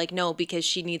 Right. They're like, no, because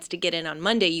she needs to get in on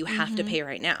Monday. You have to pay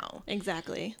right now.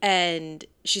 Exactly. And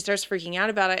she starts freaking out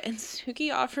about it. And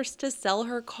Suki offers to sell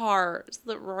her car so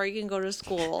that Rory can go to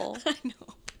school. I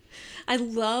know. I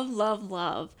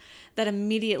love that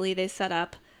immediately they set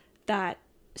up that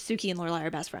Suki and Lorelai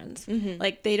are best friends.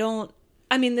 Like, they don't,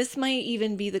 this might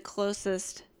even be the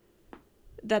closest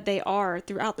that they are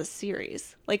throughout the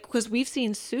series. Like, because we've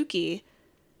seen Suki,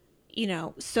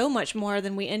 so much more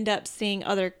than we end up seeing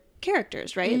other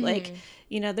characters, right? Like,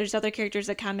 there's other characters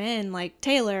that come in, like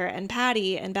Taylor and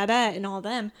Patty and Babette and all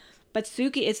them. But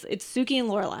Suki, it's Suki and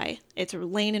Lorelai. It's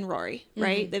Lane and Rory,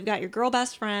 right? They've got your girl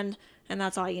best friend, and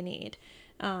that's all you need.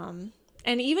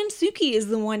 And even Suki is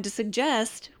the one to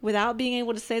suggest, without being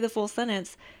able to say the full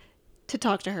sentence, to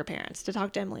talk to her parents, to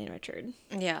talk to Emily and Richard.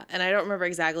 Yeah. And I don't remember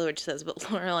exactly what she says, but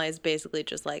Lorelai is basically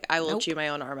just like, I will chew my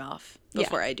own arm off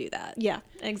before I do that. Yeah,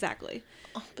 exactly.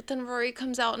 Oh, but then Rory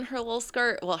comes out in her little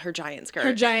skirt. Well, her giant skirt.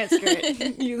 Her giant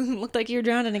skirt. You looked like you were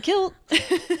drowned in a kilt.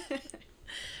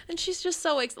 And she's just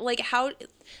so how.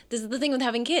 This is the thing with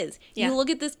having kids. Yeah. You look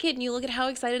at this kid and you look at how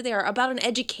excited they are about an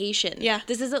education. Yeah.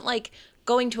 This isn't like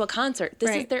going to a concert. This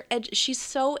is Right. their she's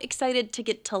so excited to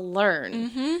get to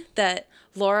learn that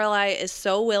Lorelai is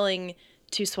so willing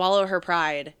to swallow her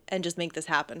pride and just make this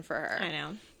happen for her. I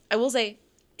know. I will say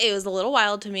it was a little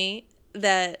wild to me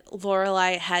that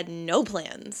Lorelai had no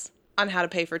plans on how to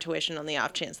pay for tuition on the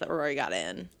off chance that Rory got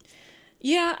in.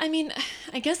 Yeah,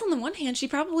 I guess on the one hand, she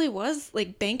probably was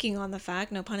like banking on the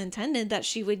fact, no pun intended, that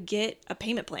she would get a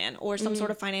payment plan or some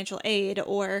sort of financial aid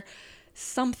or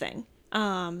something.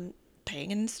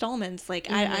 Paying in installments, like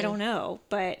I don't know,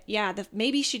 but yeah,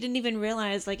 maybe she didn't even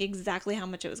realize like exactly how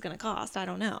much it was going to cost. I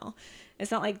don't know. It's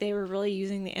not like they were really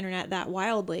using the internet that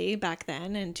wildly back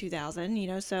then in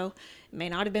 2000, so it may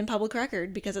not have been public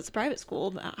record because it's a private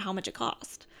school, how much it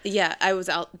cost. Yeah, I was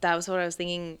out. That was what I was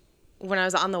thinking when I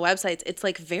was on the websites. It's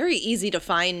like very easy to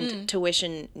find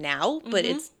tuition now, but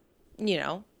it's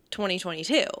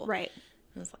 2022. Right.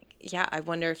 I was like, yeah, I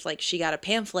wonder if like she got a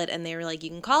pamphlet and they were like, you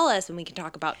can call us and we can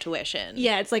talk about tuition.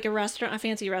 Yeah, it's like a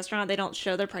fancy restaurant. They don't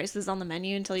show their prices on the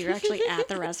menu until you're actually at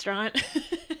the restaurant.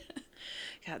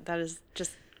 God, that is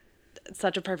just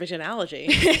such a perfect analogy.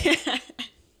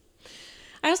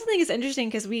 I also think it's interesting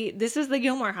because this is the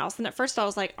Gilmore house, and at first I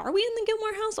was like, are we in the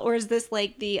Gilmore house, or is this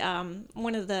like the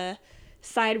one of the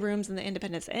side rooms in the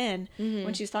Independence Inn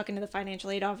when she's talking to the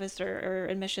financial aid office or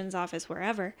admissions office,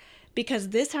 wherever, because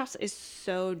this house is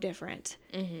so different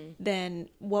than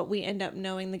what we end up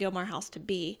knowing the Gilmore house to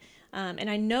be. And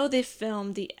I know they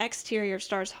filmed the exterior of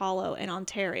Stars Hollow in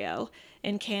Ontario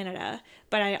in Canada,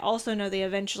 but I also know they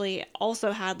eventually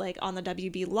also had, like, on the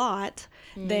WB lot,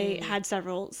 they had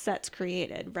several sets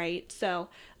created, right? So,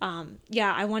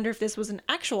 yeah, I wonder if this was an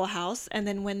actual house, and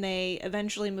then when they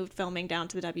eventually moved filming down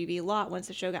to the WB lot, once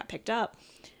the show got picked up,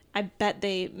 I bet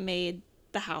they made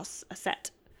the house a set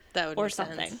That would or make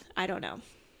something. sense. I don't know.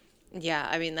 Yeah,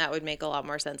 I mean, that would make a lot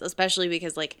more sense, especially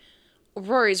because, like,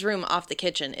 Rory's room off the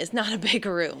kitchen is not a big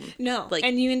room. No, Like,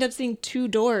 and you end up seeing 2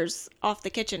 doors off the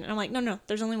kitchen, and I'm like, no,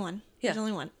 there's only one. Yeah. There's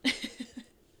only one.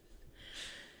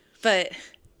 but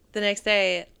the next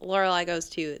day, Lorelai goes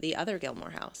to the other Gilmore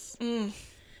house.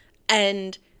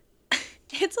 And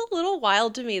it's a little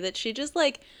wild to me that she just,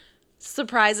 like,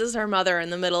 surprises her mother in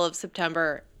the middle of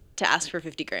September to ask for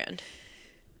 $50,000.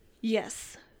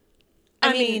 Yes. I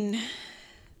I mean, mean,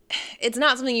 It's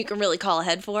not something you can really call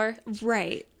ahead for.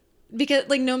 right. Because,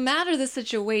 like, no matter the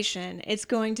situation, it's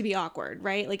going to be awkward,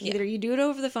 right? Like, either you do it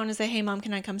over the phone and say, hey, Mom,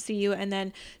 can I come see you? And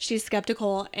then she's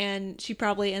skeptical and she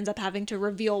probably ends up having to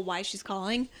reveal why she's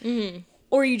calling.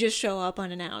 Or you just show up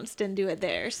unannounced and do it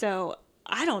there. So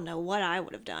I don't know what I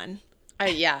would have done.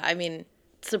 I mean,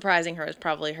 surprising her is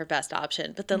probably her best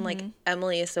option. But then, like,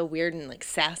 Emily is so weird and, like,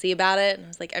 sassy about it. And I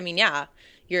was like, I mean, yeah,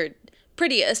 you're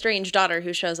pretty estranged daughter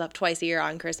who shows up twice a year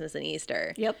on Christmas and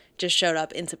Easter. Yep. Just showed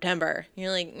up in September. And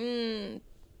you're like,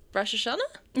 Rosh Hashanah?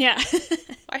 Yeah.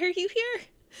 Why are you here?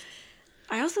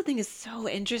 I also think it's so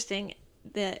interesting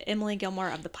the Emily Gilmore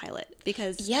of the pilot,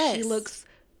 because Yes. she looks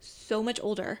so much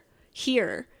older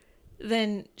here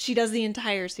than she does the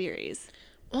entire series.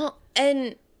 Well,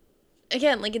 and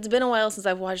again, like, it's been a while since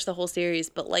I've watched the whole series,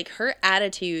 but, like, her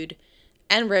attitude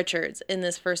and Richard's in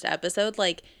this first episode,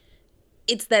 like,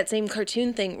 it's that same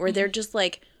cartoon thing where they're just,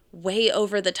 like, way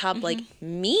over the top, like,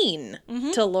 mean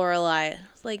to Lorelai.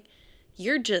 It's like,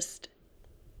 you're just,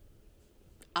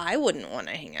 I wouldn't want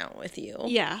to hang out with you.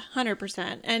 Yeah,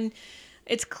 100%. And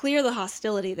it's clear the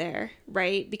hostility there,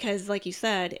 right? Because, like you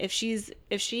said, if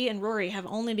she and Rory have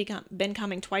only been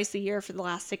coming twice a year for the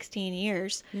last 16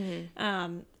 years,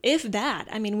 if that,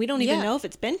 I mean, we don't even know if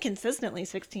it's been consistently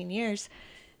 16 years,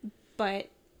 but,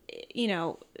 you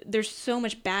know, there's so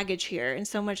much baggage here and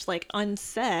so much, like,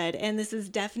 unsaid, and this is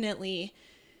definitely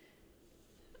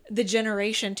the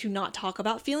generation to not talk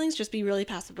about feelings, just be really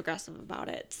passive aggressive about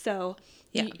it. So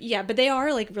yeah, but they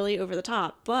are, like, really over the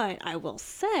top. But I will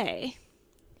say,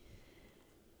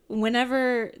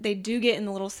 whenever they do get in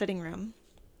the little sitting room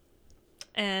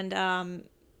and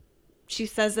she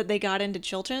says that they got into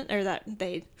Chilton, or that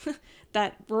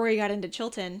that Rory got into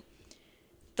Chilton,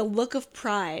 the look of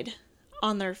pride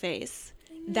on their face,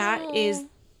 that is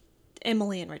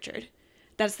Emily and Richard.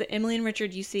 That's the Emily and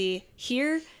Richard you see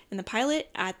here in the pilot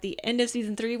at the end of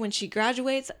season 3 when she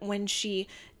graduates, when she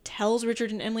tells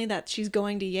Richard and Emily that she's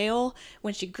going to Yale,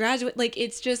 when she graduates. Like,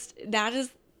 it's just,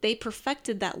 they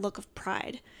perfected that look of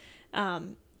pride.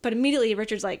 But immediately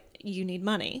Richard's like, you need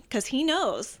money, because he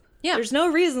knows. Yeah. There's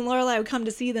no reason Lorelai would come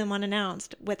to see them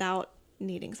unannounced without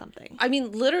needing something. I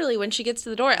mean, literally, when she gets to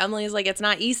the door, Emily's like, it's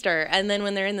not Easter. And then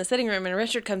when they're in the sitting room and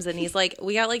Richard comes in, he's like,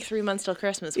 we got, like, 3 months till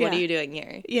Christmas. What Yeah. are you doing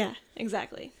here? Yeah,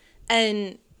 exactly.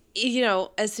 And, you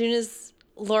know, as soon as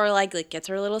Lorelai, like, gets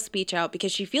her little speech out,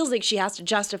 because she feels like she has to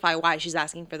justify why she's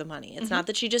asking for the money. It's not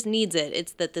that she just needs it.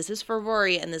 It's that this is for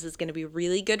Rory and this is going to be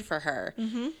really good for her.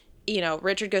 You know,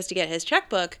 Richard goes to get his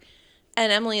checkbook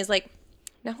and Emily is like,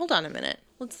 now hold on a minute.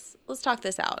 Let's talk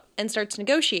this out, and starts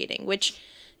negotiating, which,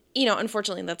 you know,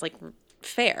 unfortunately that's, like,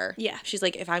 fair. Yeah. She's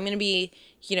like, if I'm going to be,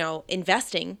 you know,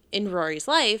 investing in Rory's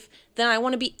life, then I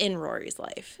want to be in Rory's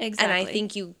life. Exactly. And I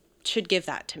think you should give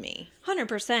that to me.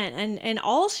 100%. And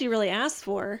all she really asks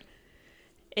for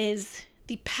is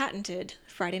the patented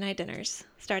Friday night dinners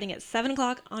starting at 7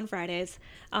 o'clock on Fridays,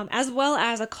 as well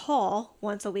as a call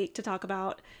once a week to talk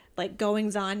about, like,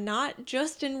 goings on, not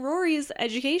just in Rory's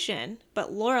education,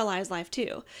 but Lorelai's life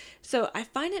too. So I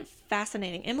find it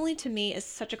fascinating. Emily, to me, is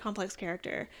such a complex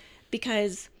character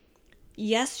because,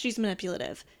 yes, she's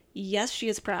manipulative. Yes, she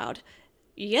is proud.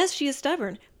 Yes, she is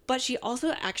stubborn. But she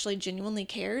also actually genuinely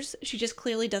cares. She just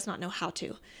clearly does not know how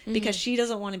to, because she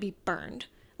doesn't want to be burned.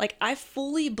 Like, I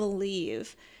fully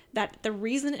believe that the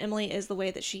reason Emily is the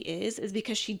way that she is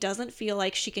because she doesn't feel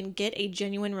like she can get a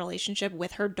genuine relationship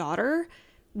with her daughter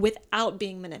without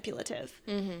being manipulative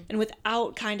and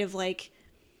without kind of, like,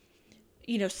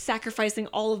 you know, sacrificing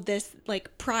all of this,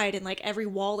 like, pride and, like, every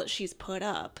wall that she's put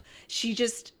up. She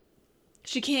just,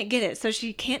 she can't get it, so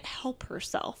she can't help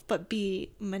herself but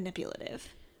be manipulative.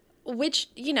 Which,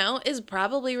 you know, is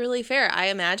probably really fair. I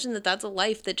imagine that that's a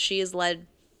life that she has led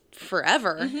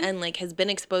forever and, like, has been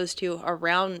exposed to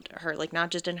around her, like,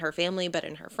 not just in her family, but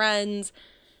in her friends.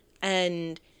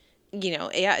 And, you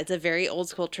know, yeah, it's a very old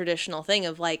school traditional thing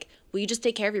of, like, well, you just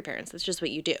take care of your parents. That's just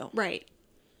what you do. Right.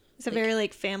 It's a very,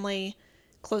 like, family,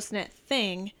 close-knit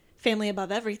thing, family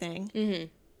above everything.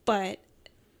 But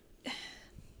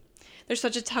there's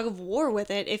such a tug of war with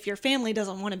it if your family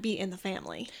doesn't want to be in the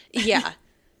family. Yeah.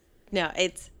 No,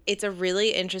 it's a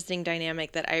really interesting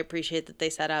dynamic that I appreciate that they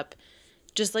set up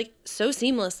just, like, so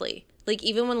seamlessly. Like,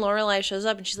 even when Lorelai shows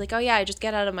up and she's like, oh, yeah, I just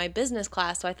got out of my business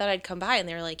class, so I thought I'd come by. And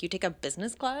they were like, you take a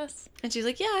business class? And she's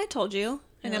like, yeah, I told you.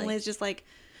 And Really? Emily's just like,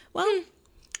 well,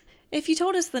 if you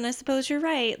told us, then I suppose you're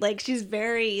right. Like, she's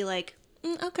very, like,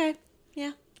 okay,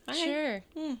 yeah. All right.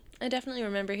 Sure. I definitely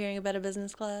remember hearing about a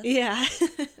business class. Yeah.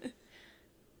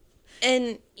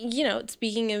 And, you know,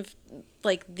 speaking of,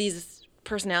 like, these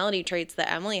personality traits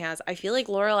that Emily has, I feel like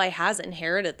Lorelai has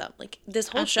inherited them. Like, this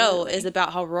whole show Absolutely. is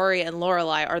about how Rory and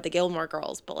Lorelai are the Gilmore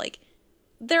Girls, but, like,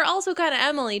 they're also kind of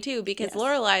Emily, too, because Yes.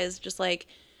 Lorelai is just like,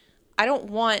 I don't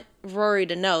want Rory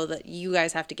to know that you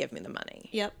guys have to give me the money.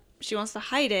 Yep. She wants to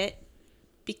hide it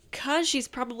because she's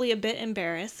probably a bit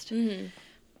embarrassed.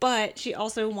 But she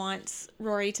also wants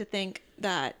Rory to think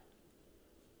that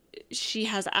she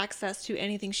has access to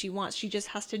anything she wants. She just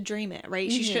has to dream it,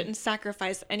 right? She shouldn't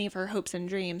sacrifice any of her hopes and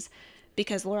dreams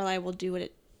because Lorelai will do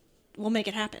will make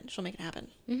it happen. She'll make it happen.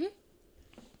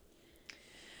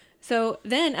 So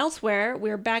then elsewhere,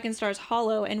 we're back in Stars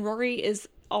Hollow, and Rory is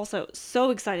also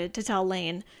so excited to tell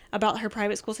Lane about her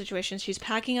private school situation. She's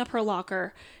packing up her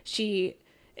locker. She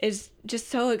is just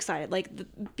so excited, like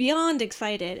beyond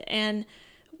excited. And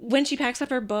when she packs up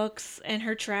her books and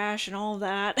her trash and all of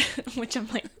that, which I'm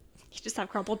like, you just have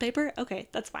crumpled paper? Okay,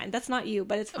 that's fine. That's not you,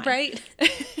 but it's fine. Right?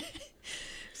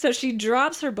 So she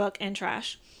drops her book and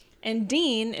trash, and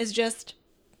Dean is just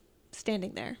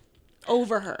standing there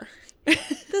over her.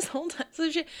 This whole time. So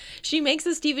she makes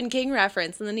a Stephen King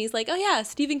reference, and then he's like, oh, yeah,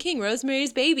 Stephen King,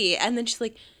 Rosemary's Baby. And then she's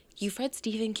like, you've read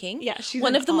Stephen King? Yeah, she's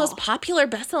one in of the most awe. popular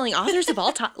best-selling authors of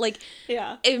all time. Like,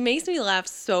 Yeah. it makes me laugh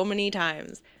so many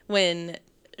times when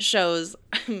shows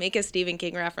make a Stephen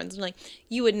King reference. I'm like,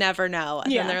 you would never know.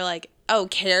 And Yeah. then they're like, oh,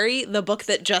 Carrie, the book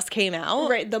that just came out?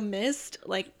 Right, The Mist,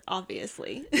 like,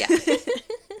 obviously. Yeah.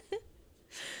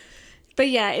 But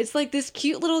yeah, it's like this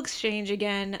cute little exchange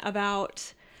again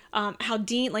about how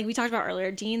Dean, like we talked about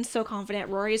earlier, Dean's so confident,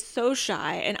 Rory is so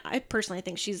shy, and I personally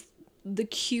think she's the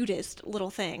cutest little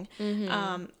thing.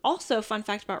 Also, fun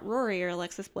fact about Rory, or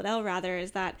Alexis Bledel rather,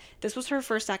 is that this was her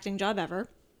first acting job ever.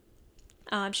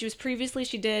 She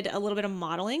did a little bit of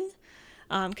modeling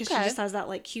because she Okay. just has that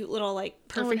like cute little like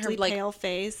and her, perfectly like, pale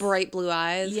face. Bright blue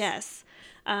eyes. Yes.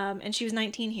 And she was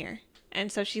 19 here.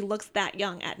 And so she looks that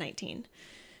young at 19.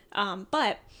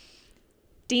 But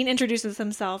Dean introduces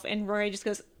himself and Rory just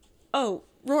goes, oh,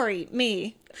 Rory,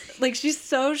 me. Like, she's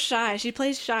so shy. She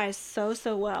plays shy so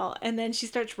well. And then she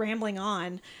starts rambling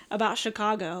on about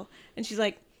Chicago. And she's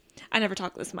like, I never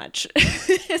talk this much.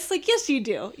 It's like, yes, you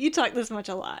do. You talk this much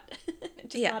a lot.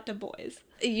 Just Yeah. not to boys.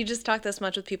 You just talk this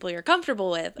much with people you're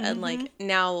comfortable with. And, like,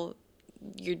 now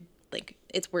you're, like,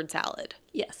 it's word salad.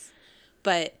 Yes.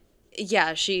 But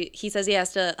yeah, he says he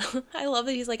has to, I love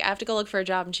that he's like, I have to go look for a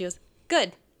job. And she goes,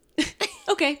 good.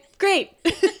 Okay, great.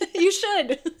 You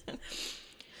should.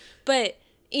 But,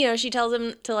 you know, she tells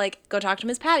him to, like, go talk to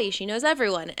Miss Patty. She knows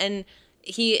everyone. And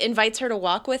he invites her to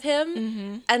walk with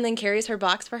him and then carries her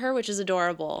box for her, which is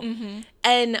adorable.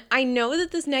 And I know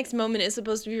that this next moment is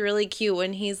supposed to be really cute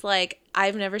when he's like,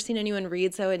 I've never seen anyone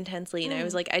read so intensely. And I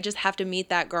was like, I just have to meet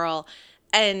that girl.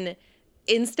 And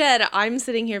instead, I'm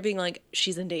sitting here being like,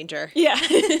 she's in danger. Yeah.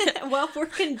 Well, we're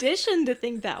conditioned to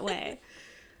think that way.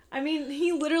 I mean,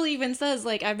 he literally even says,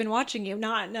 like, I've been watching you.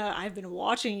 Not, no, I've been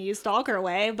watching you stalker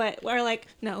way, but we're like,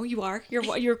 no, you are.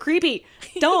 You're creepy.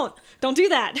 Don't do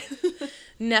that.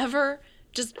 Never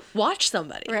just watch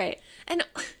somebody. Right. And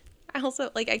I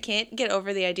also, like, I can't get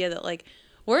over the idea that, like,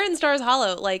 we're in Stars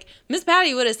Hollow. Like, Miss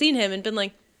Patty would have seen him and been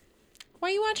like, why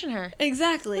are you watching her?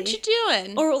 Exactly. What you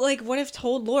doing? Or, like, what if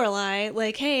told Lorelai,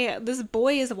 like, hey, this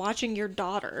boy is watching your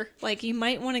daughter. Like, you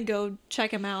might want to go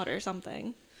check him out or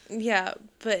something. Yeah,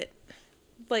 but,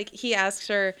 like, he asks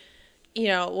her, you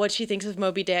know, what she thinks of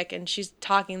Moby Dick, and she's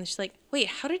talking, and she's like, wait,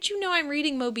 how did you know I'm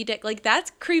reading Moby Dick? Like,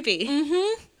 that's creepy.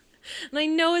 Mm-hmm. And I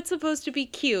know it's supposed to be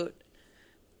cute,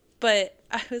 but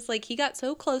I was like, he got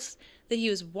so close that he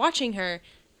was watching her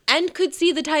and could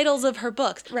see the titles of her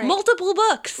books. Right. Multiple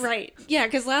books. Right. Yeah,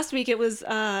 because last week it was,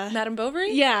 Madame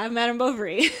Bovary? yeah, Madame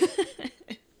Bovary.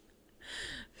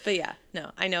 But yeah,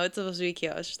 no, I know it's supposed to be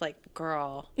cute. I was just like,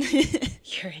 girl,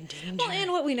 you're in danger. Well,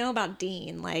 and what we know about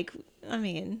Dean, like, I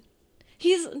mean,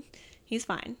 he's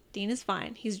fine. Dean is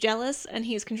fine. He's jealous and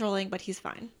he's controlling, but he's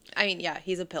fine. I mean, yeah,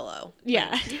 he's a pillow.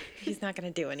 Yeah. He's not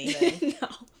going to do anything. No.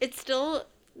 It still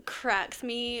cracks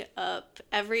me up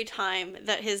every time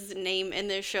that his name in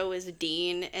this show is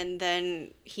Dean, and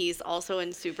then he's also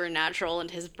in Supernatural and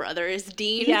his brother is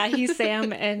Dean. Yeah, he's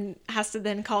Sam and has to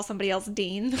then call somebody else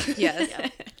Dean.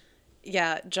 Yes.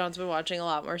 Yeah, John's been watching a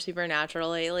lot more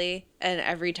Supernatural lately, and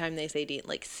every time they say Dean,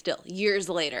 like, still, years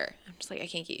later, I'm just like, I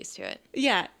can't get used to it.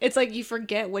 Yeah, it's like you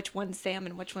forget which one's Sam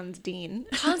and which one's Dean.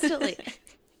 Constantly.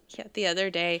 Yeah, the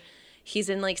other day, he's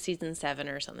in, like, season 7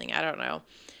 or something, I don't know,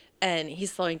 and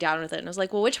he's slowing down with it, and I was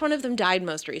like, well, which one of them died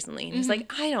most recently? And he's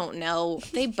like, I don't know,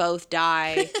 they both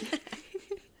die.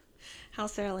 How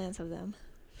Sarah Lance of them.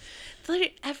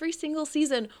 Literally every single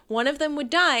season, one of them would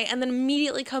die and then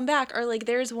immediately come back. Or like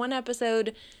there's one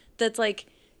episode that's like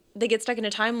they get stuck in a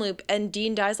time loop and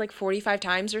Dean dies like 45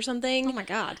 times or something. Oh my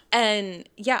God. And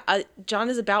yeah, John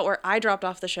is about where I dropped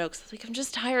off the show because I was like, I'm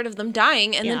just tired of them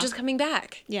dying and Yeah. then just coming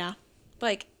back. Yeah.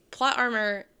 Like plot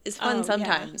armor is fun Oh,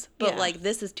 sometimes, yeah. but Yeah. like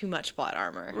this is too much plot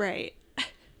armor. Right.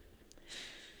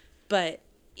 But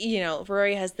you know,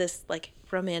 Rory has this like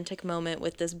romantic moment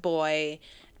with this boy.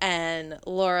 And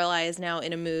Lorelai is now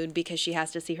in a mood because she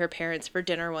has to see her parents for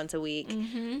dinner once a week.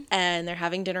 Mm-hmm. And they're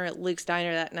having dinner at Luke's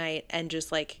Diner that night. And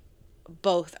just like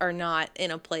both are not in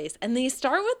a place. And they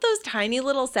start with those tiny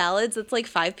little salads. It's like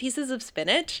 5 pieces of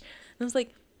spinach. And I was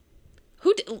like,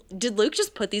 did Luke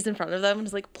just put these in front of them? And I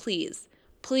was like, please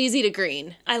eat a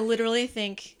green. I literally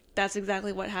think that's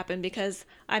exactly what happened because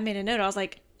I made a note. I was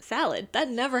like, salad, that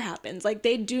never happens. Like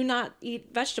they do not eat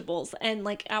vegetables. And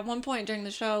like at one point during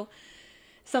the show,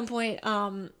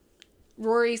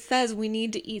 Rory says we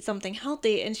need to eat something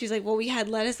healthy, and she's like, well, we had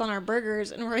lettuce on our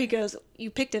burgers, and Rory goes, you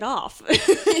picked it off.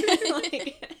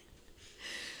 Like,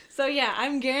 so yeah,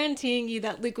 I'm guaranteeing you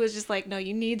that Luke was just like, no,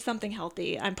 you need something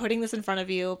healthy. I'm putting this in front of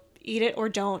you. Eat it or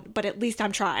don't, but at least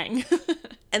I'm trying.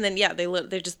 And then yeah,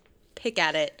 they just pick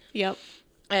at it. Yep.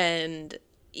 And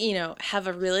you know, have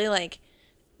a really like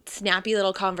snappy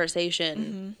little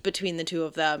conversation between the two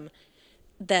of them.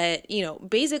 That, you know,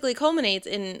 basically culminates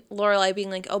in Lorelai being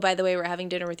like, oh, by the way, we're having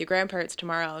dinner with your grandparents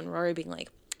tomorrow. And Rory being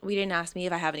like, we didn't ask me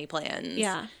if I have any plans.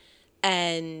 Yeah.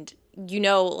 And, you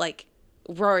know, like,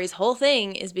 Rory's whole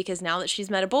thing is because now that she's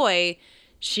met a boy,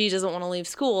 she doesn't want to leave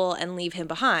school and leave him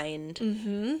behind.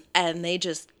 Mm-hmm. And they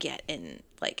just get in,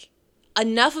 like,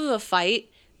 enough of a fight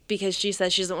because she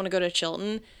says she doesn't want to go to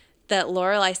Chilton that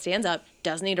Lorelai stands up,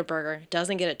 doesn't eat a burger,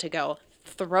 doesn't get it to go,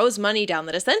 throws money down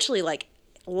that essentially, like,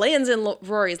 lands in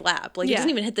Rory's lap. Like, it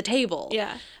doesn't even hit the table.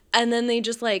 Yeah. And then they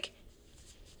just, like,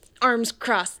 arms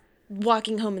crossed,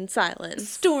 walking home in silence.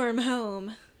 Storm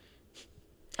home.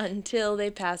 Until they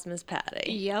pass Miss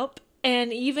Patty. Yep.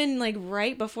 And even, like,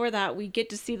 right before that, we get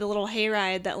to see the little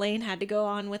hayride that Lane had to go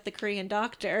on with the Korean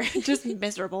doctor. Just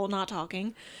miserable, not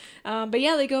talking. But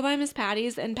yeah, they go by Miss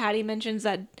Patty's, and Patty mentions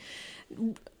that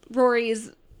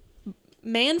Rory's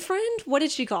man friend? What did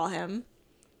she call him?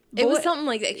 It was something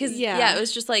like that. Because, yeah, it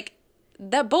was just like,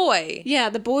 that boy. Yeah,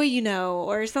 the boy you know,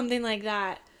 or something like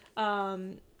that.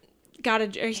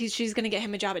 She's going to get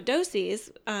him a job at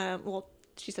Dosey's. Well,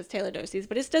 she says Taylor Dosey's,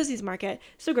 but it's Dosey's Market.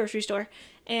 It's a grocery store.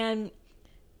 And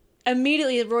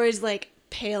immediately Roy's like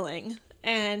paling.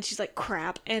 And she's like,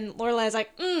 crap. And Lorelai's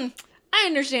like, I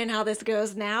understand how this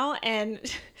goes now. And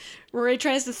Rory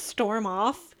tries to storm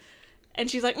off.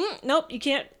 And she's like, nope, you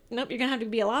can't. Nope, you're going to have to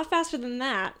be a lot faster than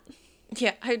that.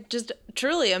 Yeah, I just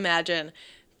truly imagine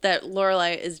that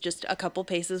Lorelai is just a couple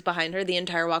paces behind her the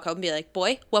entire walk home and be like,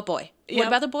 boy? What boy? Yep. What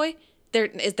about the boy?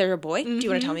 Is there a boy? Do you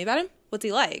want to tell me about him? What's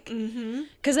he like?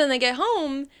 Because then they get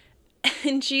home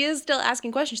and she is still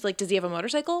asking questions. She's like, does he have a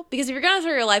motorcycle? Because if you're going to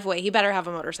throw your life away, he better have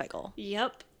a motorcycle.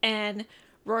 Yep. And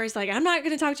Rory's like, I'm not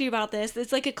going to talk to you about this.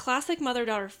 It's like a classic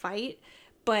mother-daughter fight.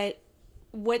 But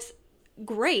what's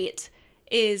great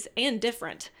is, and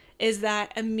different, is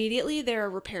that immediately there are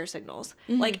repair signals.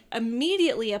 Like,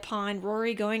 immediately upon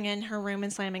Rory going in her room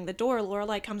and slamming the door,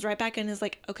 Lorelai comes right back in and is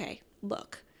like, okay,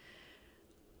 look,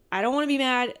 I don't want to be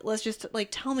mad. Let's just, like,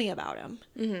 tell me about him.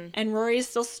 And Rory is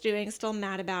still stewing, still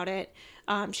mad about it.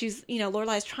 She's, you know,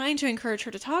 Lorelai's trying to encourage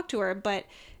her to talk to her, but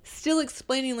still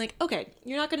explaining, like, okay,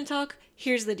 you're not going to talk.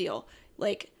 Here's the deal.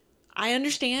 Like, I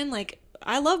understand, like,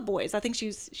 I love boys. I think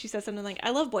she said something like, I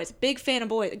love boys. Big fan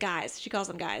of guys. She calls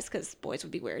them guys because boys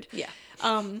would be weird. Yeah.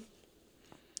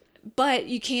 But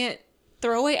you can't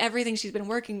throw away everything she's been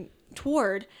working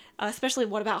toward, especially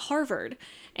what about Harvard?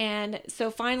 And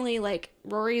so finally, like,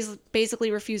 Rory's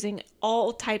basically refusing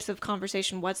all types of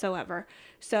conversation whatsoever.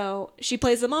 So she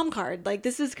plays the mom card. Like,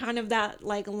 this is kind of that,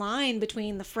 like, line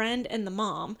between the friend and the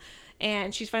mom.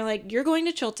 And she's finally like, you're going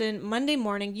to Chilton Monday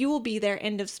morning. You will be there.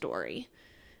 End of story.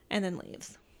 And then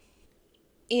leaves.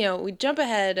 You know, we jump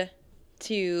ahead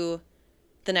to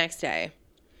the next day.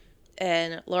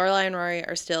 And Lorelai and Rory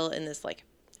are still in this, like,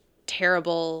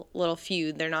 terrible little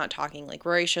feud. They're not talking. Like,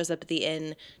 Rory shows up at the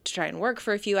inn to try and work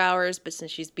for a few hours, but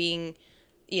since she's being,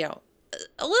 you know,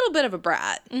 a little bit of a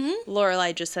brat,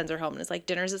 Lorelai just sends her home and is like,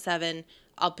 dinner's at 7.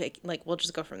 I'll pick, like, we'll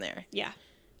just go from there. Yeah.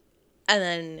 And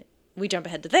then we jump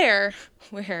ahead to there,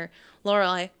 where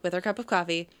Lorelai, with her cup of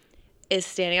coffee, is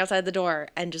standing outside the door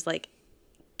and just, like,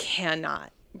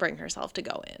 cannot bring herself to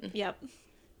go in. Yep.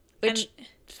 Which,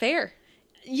 fair.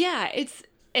 Yeah,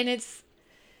 it's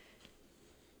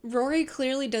Rory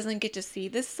clearly doesn't get to see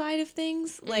this side of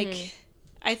things. Like,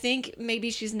 I think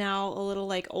maybe she's now a little,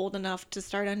 like, old enough to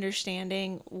start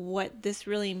understanding what this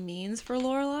really means for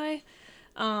Lorelai.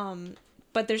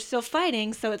 But they're still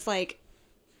fighting, so it's like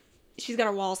she's got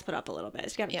her walls put up a little bit.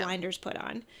 She's got blinders put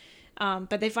on.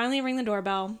 But they finally ring the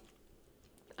doorbell.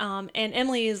 And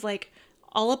Emily is, like,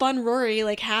 all up on Rory,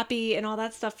 like, happy and all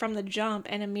that stuff from the jump,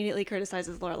 and immediately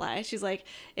criticizes Lorelai. She's like,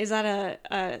 is that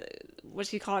a what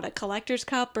do you call it, a collector's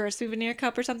cup or a souvenir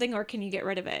cup or something, or can you get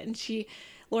rid of it? And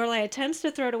Lorelai attempts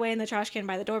to throw it away in the trash can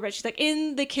by the door, but she's like,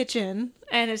 in the kitchen.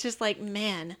 And it's just like,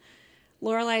 man,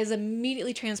 Lorelai is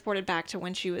immediately transported back to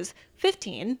when she was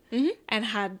 15 and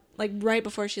had, like, right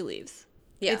before she leaves.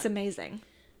 Yeah. It's amazing.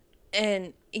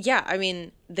 And yeah, I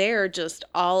mean, they're just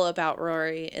all about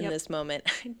Rory in this moment.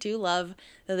 I do love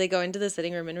that they go into the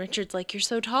sitting room and Richard's like, you're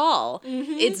so tall.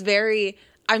 It's very,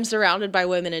 I'm surrounded by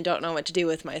women and don't know what to do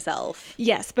with myself.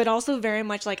 Yes, but also very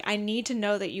much like, I need to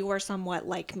know that you are somewhat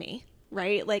like me,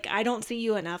 right? Like, I don't see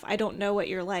you enough. I don't know what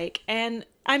you're like. And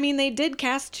I mean, they did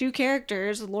cast 2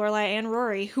 characters, Lorelai and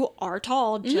Rory, who are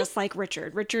tall, just like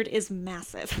Richard. Richard is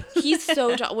massive. He's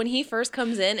so tall. When he first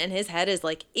comes in and his head is,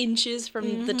 like, inches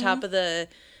from the top of the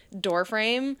door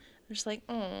frame, I'm just like,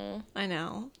 oh. I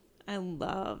know. I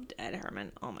loved Ed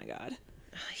Herman. Oh, my God.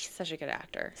 He's such a good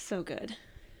actor. So good.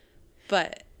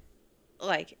 But,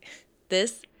 like,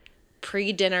 this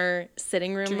pre-dinner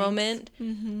sitting room moment,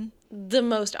 the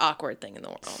most awkward thing in the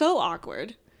world. So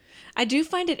awkward. I do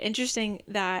find it interesting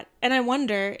that, and I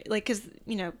wonder, like, because,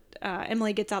 you know,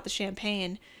 Emily gets out the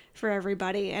champagne for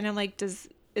everybody, and I'm like, is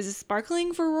it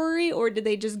sparkling for Rory, or did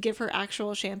they just give her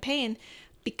actual champagne?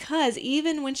 Because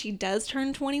even when she does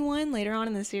turn 21 later on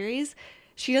in the series,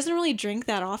 she doesn't really drink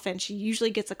that often. She usually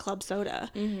gets a club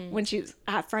soda when she's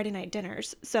at Friday night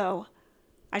dinners. So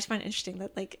I just find it interesting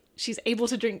that, like, she's able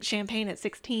to drink champagne at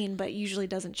 16, but usually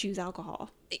doesn't choose alcohol.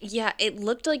 Yeah, it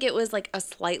looked like it was, like, a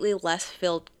slightly less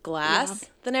filled glass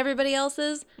than everybody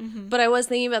else's. But I was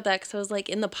thinking about that because I was like,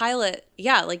 in the pilot,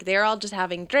 yeah, like, they're all just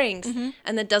having drinks,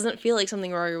 and that doesn't feel like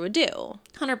something Rory would do.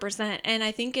 100%. And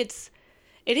I think it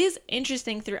is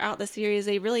interesting throughout the series.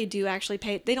 They really do actually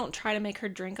they don't try to make her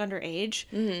drink underage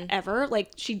ever.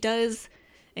 Like, she does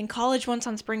in college once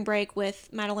on spring break with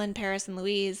Madeline, Paris, and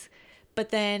Louise. But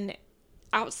then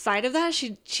outside of that,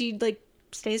 she like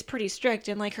stays pretty strict,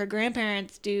 and like her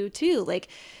grandparents do too. Like,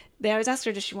 they always ask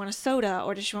her, does she want a soda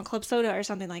or does she want club soda or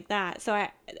something like that? So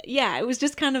it was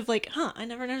just kind of like, I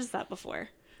never noticed that before.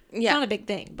 Yeah. It's not a big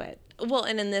thing, but. Well,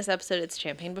 and in this episode, it's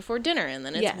champagne before dinner, and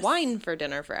then it's wine for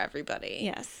dinner for everybody.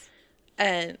 Yes.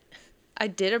 And I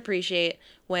did appreciate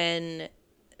so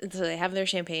they have their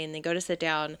champagne, they go to sit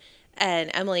down,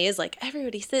 and Emily is like,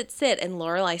 everybody sit, and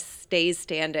Lorelai stays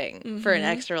standing for an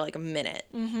extra, like, a minute.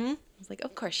 I was like,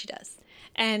 of course she does.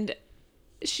 And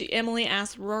Emily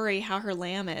asks Rory how her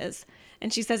lamb is,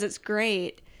 and she says it's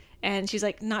great, and she's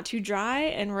like, not too dry,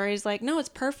 and Rory's like, no, it's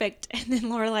perfect, and then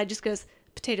Lorelai just goes,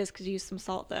 potatoes could use some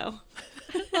salt, though.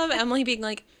 I love Emily being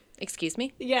like, excuse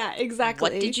me? Yeah,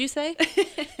 exactly. What did you say?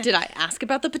 Did I ask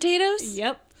about the potatoes?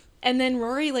 Yep. And then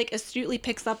Rory, like, astutely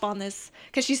picks up on this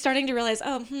because she's starting to realize,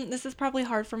 this is probably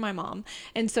hard for my mom.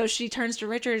 And so she turns to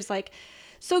Richard, like,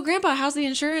 so Grandpa, how's the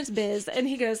insurance biz? And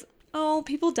he goes, oh,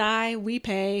 people die, we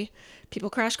pay. People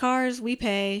crash cars, we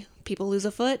pay. People lose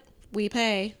a foot, we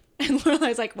pay. And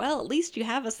Lorelai's like, well, at least you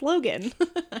have a slogan.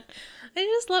 I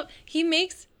just love,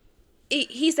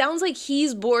 he sounds like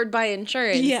he's bored by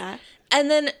insurance. Yeah. And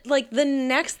then, like, the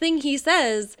next thing he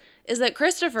says is that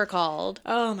Christopher called.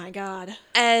 Oh, my God.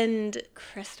 And,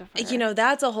 Christopher. you know,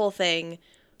 that's a whole thing.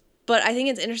 But I think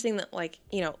it's interesting that, like,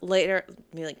 you know, later,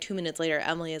 maybe like 2 minutes later,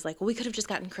 Emily is like, well, we could have just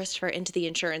gotten Christopher into the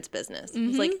insurance business.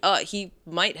 It's like, he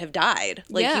might have died.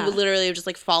 Like, he would literally have just,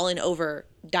 like, fallen over,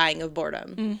 dying of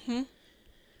boredom.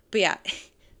 But yeah,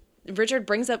 Richard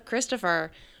brings up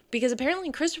Christopher because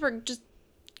apparently Christopher just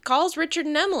calls Richard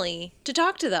and Emily to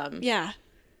talk to them. Yeah.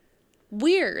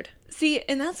 Weird. See,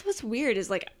 and that's what's weird is,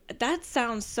 like, that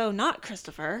sounds so not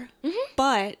Christopher,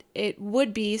 but it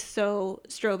would be so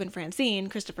Strobe and Francine,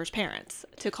 Christopher's parents,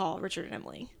 to call Richard and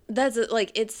Emily. That's,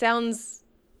 like, it sounds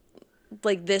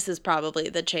like this is probably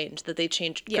the change, that they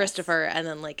changed Christopher and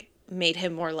then, like, made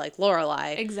him more like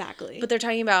Lorelai. Exactly. But they're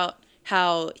talking about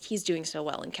how he's doing so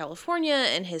well in California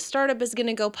and his startup is going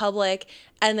to go public.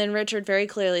 And then Richard very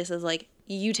clearly says, like,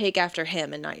 you take after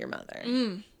him and not your mother.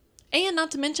 And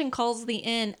not to mention calls the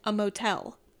inn a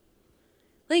motel.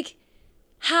 Like,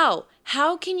 how?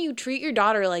 How can you treat your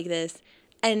daughter like this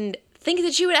and think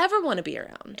that she would ever want to be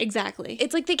around? Exactly.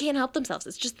 It's like they can't help themselves.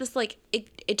 It's just this, like,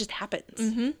 it just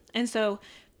happens. And so,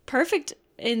 perfect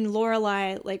in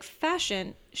Lorelai, like,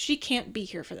 fashion, she can't be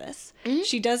here for this.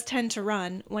 She does tend to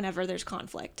run whenever there's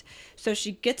conflict. So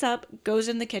she gets up, goes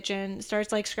in the kitchen,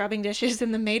 starts, like, scrubbing dishes,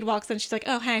 and the maid walks in. She's like,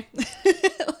 oh, hey.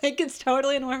 Like, it's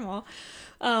totally normal.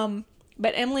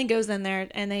 But Emily goes in there,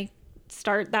 and they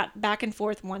start that back and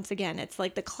forth once again. It's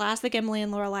like the classic Emily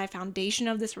and Lorelai foundation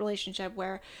of this relationship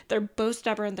where they're both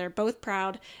stubborn, they're both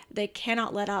proud, they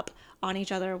cannot let up on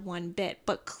each other one bit.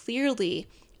 But clearly,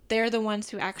 they're the ones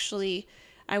who actually,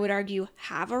 I would argue,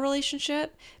 have a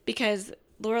relationship, because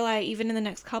Lorelai, even in the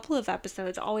next couple of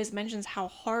episodes, always mentions how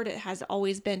hard it has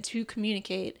always been to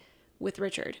communicate with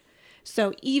Richard.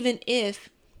 So even if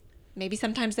maybe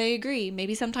sometimes they agree,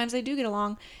 maybe sometimes they do get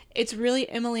along, it's really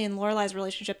Emily and Lorelai's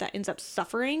relationship that ends up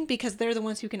suffering because they're the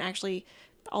ones who can actually,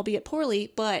 albeit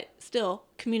poorly, but still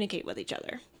communicate with each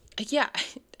other. Yeah.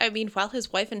 I mean, while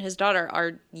his wife and his daughter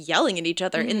are yelling at each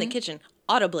other in the kitchen,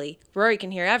 audibly, Rory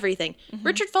can hear everything.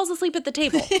 Richard falls asleep at the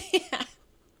table.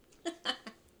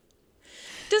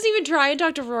 Doesn't even try and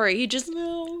talk to Rory. He just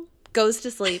goes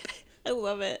to sleep. I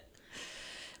love it.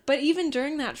 But even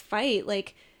during that fight,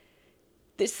 like,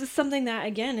 this is something that,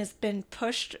 again, has been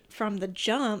pushed from the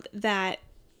jump, that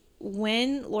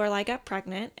when Lorelai got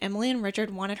pregnant, Emily and Richard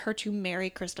wanted her to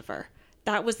marry Christopher.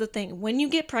 That was the thing. When you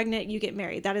get pregnant, you get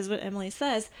married. That is what Emily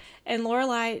says. And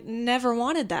Lorelai never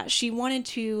wanted that. She wanted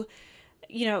to,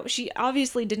 you know, she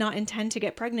obviously did not intend to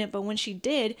get pregnant, but when she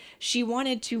did, she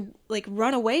wanted to, like,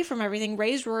 run away from everything,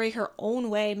 raise Rory her own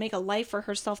way, make a life for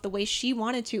herself the way she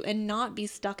wanted to, and not be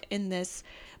stuck in this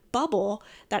bubble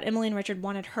that Emily and Richard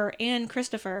wanted her and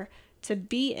Christopher to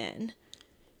be in.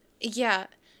 Yeah.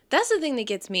 That's the thing that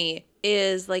gets me,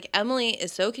 is, like, Emily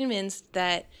is so convinced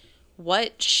that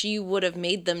what she would have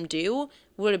made them do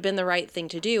would have been the right thing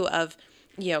to do, of,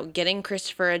 you know, getting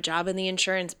Christopher a job in the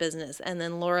insurance business, and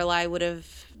then Lorelai would have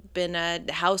been a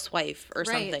housewife or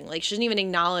something. Like, she didn't even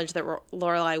acknowledge that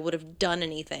Lorelai would have done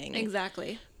anything.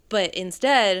 Exactly. But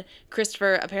instead,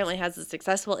 Christopher apparently has a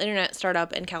successful internet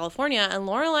startup in California, and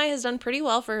Lorelai has done pretty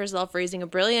well for herself, raising a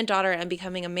brilliant daughter and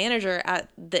becoming a manager at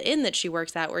the inn that she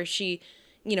works at, where she,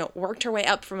 you know, worked her way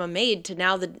up from a maid to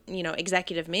now the, you know,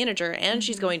 executive manager, and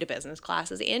she's going to business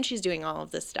classes, and she's doing all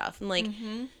of this stuff. And, like,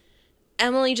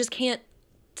 Emily just can't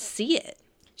see it.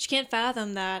 She can't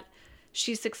fathom that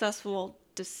she's successful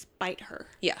despite her.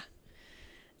 Yeah.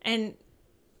 And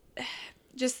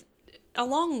just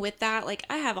along with that, like,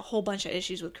 I have a whole bunch of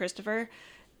issues with Christopher.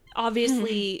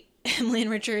 Obviously, Emily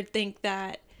and Richard think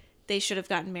that they should have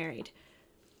gotten married.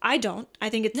 I don't. I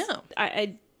think it's... No.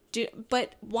 I do.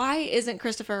 But why isn't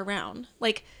Christopher around?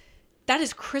 Like, that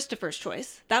is Christopher's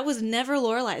choice. That was never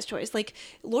Lorelai's choice. Like,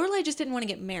 Lorelai just didn't want to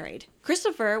get married.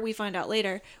 Christopher, we find out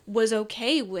later, was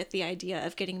okay with the idea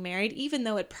of getting married, even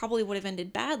though it probably would have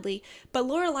ended badly. But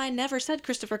Lorelai never said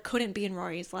Christopher couldn't be in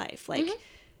Rory's life. Like,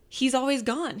 he's always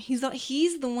gone. He's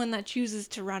the one that chooses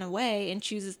to run away and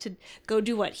chooses to go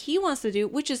do what he wants to do,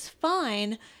 which is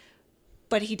fine.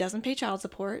 But he doesn't pay child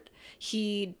support.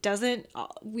 He doesn't,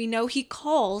 we know he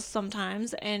calls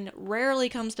sometimes and rarely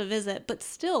comes to visit, but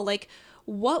still, like,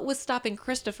 what was stopping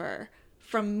Christopher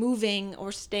from moving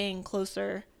or staying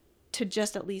closer to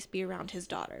just at least be around his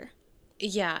daughter?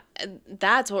 Yeah,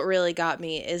 that's what really got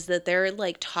me, is that they're,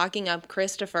 like, talking up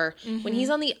Christopher when he's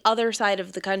on the other side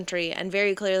of the country and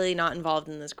very clearly not involved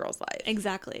in this girl's life.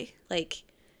 Exactly. Like,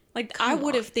 I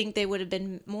would have think they would have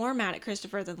been more mad at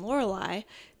Christopher than Lorelai,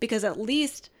 because at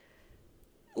least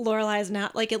Lorelai is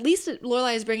not, like, at least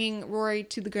Lorelai is bringing Rory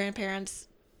to the grandparents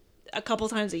a couple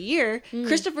times a year.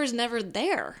 Christopher's never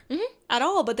there at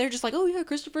all, but they're just like, oh yeah,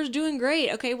 Christopher's doing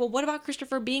great. Okay, well, what about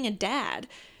Christopher being a dad?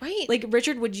 Right. Like,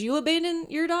 Richard, would you abandon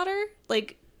your daughter?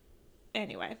 Like,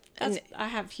 anyway, I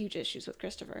have huge issues with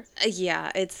Christopher.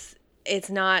 Yeah, it's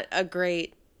not a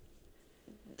great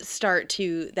start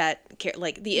to that.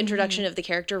 Like, the introduction of the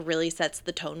character really sets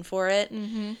the tone for it.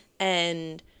 Mm-hmm.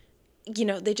 And, you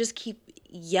know, they just keep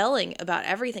yelling about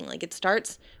everything. Like, it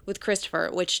starts with Christopher,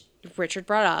 which Richard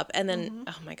brought up, and then,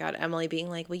 oh my God, Emily being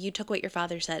like, well, you took what your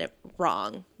father said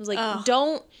wrong. I was like,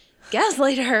 don't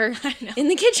gaslight her in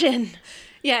the kitchen.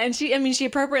 Yeah, and she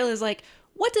appropriately is like,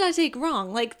 what did I take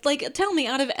wrong? Like, tell me,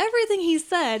 out of everything he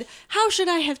said, how should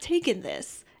I have taken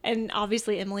this? And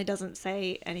obviously Emily doesn't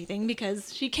say anything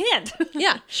because she can't.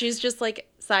 Yeah, she's just like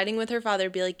siding with her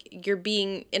father, be like, you're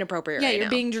being inappropriate right now. Yeah, you're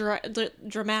being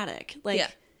dramatic. Like, yeah.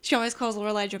 She always calls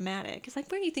Lorelai dramatic. It's like,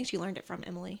 where do you think she learned it from,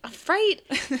 Emily? Right.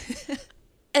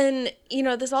 And, you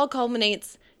know, this all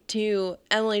culminates to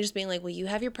Emily just being like, well, you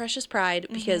have your precious pride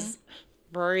because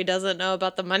Rory doesn't know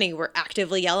about the money we're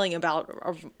actively yelling about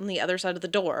on the other side of the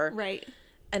door. Right.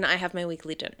 And I have my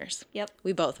weekly dinners. Yep.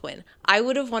 We both win. I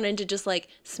would have wanted to just, like,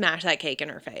 smash that cake in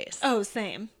her face. Oh,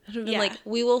 same. I would have been like,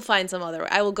 we will find some other way.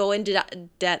 I will go into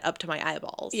debt up to my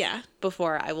eyeballs. Yeah.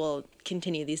 Before I will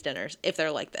continue these dinners if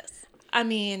they're like this. I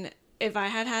mean, if I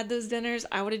had those dinners,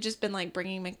 I would have just been, like,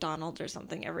 bringing McDonald's or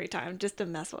something every time just to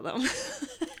mess with them.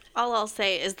 All I'll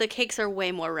say is the cakes are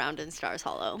way more round in Stars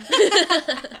Hollow.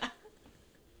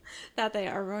 That they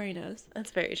are. Rory knows.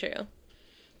 That's very true.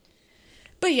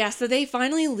 But yeah, so they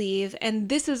finally leave, and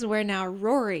this is where now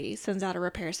Rory sends out a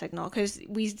repair signal, because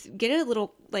we get a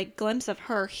little, like, glimpse of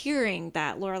her hearing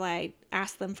that Lorelai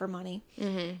asked them for money.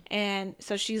 Mm-hmm. And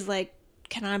so she's like,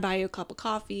 can I buy you a cup of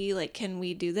coffee? Like, can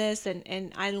we do this?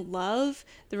 And I love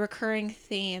the recurring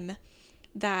theme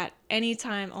that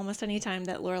almost anytime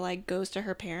that Lorelai goes to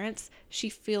her parents, she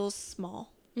feels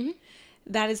small. Mm-hmm.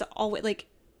 That is always, like,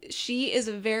 she is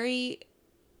a very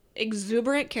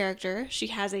exuberant character. She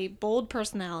has a bold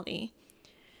personality.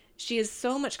 She has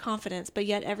so much confidence, but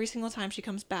yet every single time she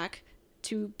comes back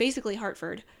to basically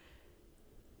Hartford,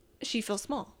 she feels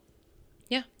small.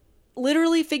 Yeah.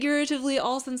 Literally, figuratively,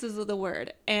 all senses of the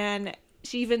word. And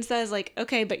she even says, like,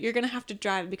 okay, but you're going to have to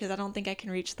drive because I don't think I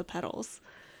can reach the pedals.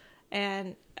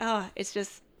 And, it's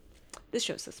just, this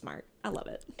show's so smart. I love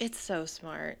it. It's so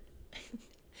smart.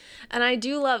 And I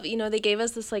do love, you know, they gave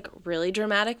us this, like, really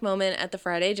dramatic moment at the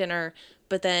Friday dinner,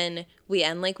 but then we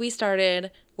end like we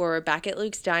started, where we're back at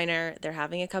Luke's diner, they're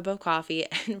having a cup of coffee,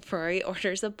 and Rory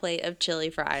orders a plate of chili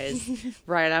fries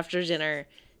right after dinner.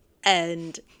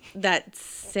 And that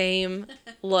same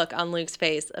look on Luke's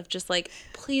face of just like,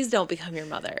 please don't become your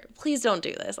mother. Please don't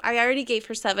do this. I already gave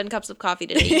her 7 cups of coffee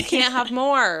today. You can't have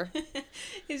more.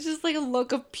 It's just like a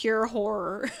look of pure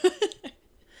horror.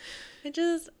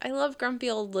 I love grumpy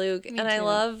old Luke. Me and too. I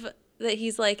love that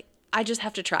he's like, I just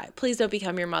have to try. Please don't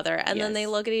become your mother. And then they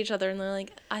look at each other and they're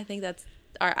like, I think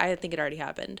it already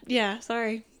happened. Yeah,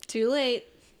 sorry. Too late.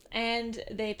 And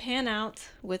they pan out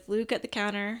with Luke at the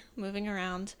counter, moving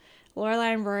around,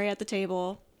 Lorelai and Rory at the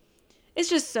table. It's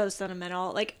just so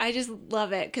sentimental. Like, I just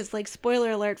love it because, like,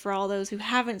 spoiler alert for all those who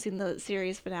haven't seen the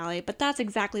series finale, but that's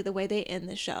exactly the way they end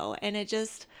the show. And it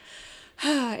just,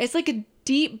 it's like a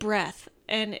deep breath.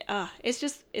 And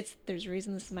there's a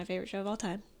reason this is my favorite show of all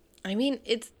time. I mean,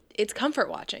 it's comfort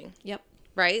watching. Yep.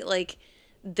 Right? Like,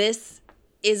 this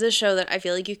is a show that I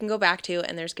feel like you can go back to,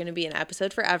 and there's going to be an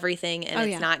episode for everything,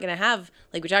 and it's not going to have,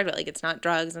 like we talked about, like, it's not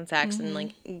drugs and sex and,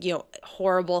 like, you know,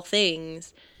 horrible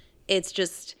things. It's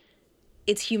just,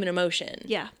 it's human emotion.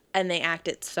 Yeah. And they act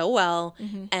it so well,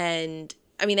 and,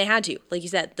 I mean, they had to. Like you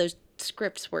said, those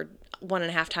scripts were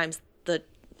 1.5 times the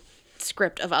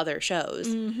script of other shows.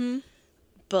 Mm-hmm.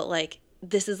 But, like,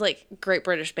 this is, like, Great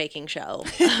British Baking Show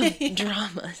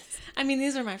dramas. I mean,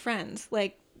 these are my friends.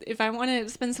 Like, if I want to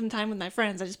spend some time with my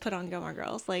friends, I just put on Gilmore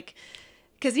Girls. Like,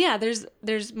 because, yeah,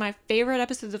 there's my favorite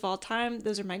episodes of all time.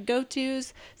 Those are my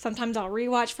go-tos. Sometimes I'll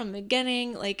rewatch from the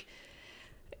beginning. Like,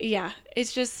 yeah,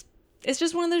 it's just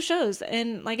one of those shows.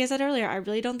 And like I said earlier, I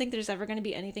really don't think there's ever going to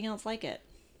be anything else like it.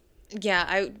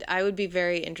 Yeah, I would be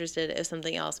very interested if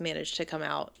something else managed to come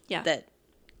out that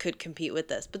could compete with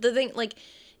this. But the thing, like,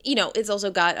 you know, it's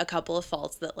also got a couple of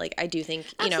faults that, like, I do think,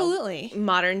 you know,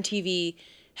 modern TV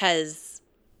has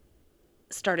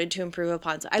started to improve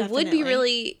upon. So I would be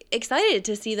really excited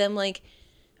to see them, like,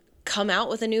 come out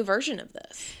with a new version of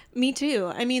this. Me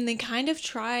too. I mean, they kind of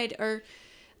tried, or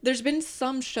there's been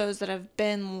some shows that have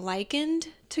been likened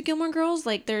to Gilmore Girls.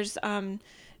 Like, there's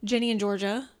Jenny and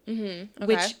Georgia,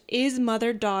 which is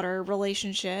mother-daughter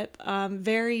relationship.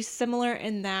 Very similar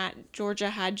in that Georgia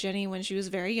had Jenny when she was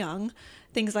very young.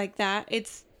 Things like that.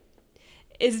 It's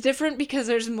different because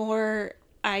there's more,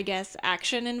 I guess,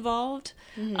 action involved.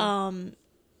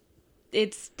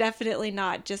 it's definitely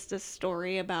not just a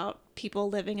story about people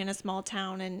living in a small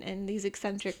town and these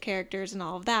eccentric characters and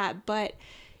all of that, but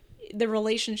the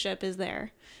relationship is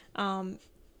there.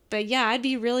 But yeah, I'd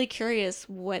be really curious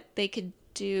what they could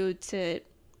do to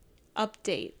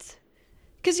update.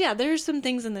 Because yeah, there's some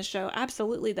things in the show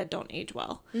absolutely that don't age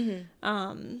well.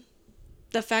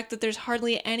 The fact that there's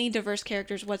hardly any diverse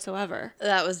characters whatsoever.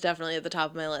 That was definitely at the top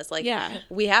of my list. Like, Yeah.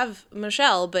 we have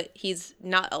Michelle, but he's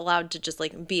not allowed to just,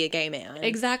 like, be a gay man.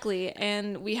 Exactly.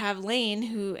 And we have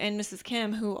Lane and Mrs.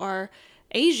 Kim who are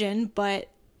Asian, but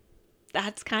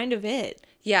that's kind of it.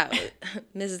 Yeah,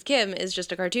 Mrs. Kim is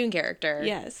just a cartoon character.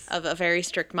 Yes. Of a very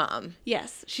strict mom.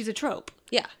 Yes, she's a trope.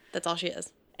 Yeah, that's all she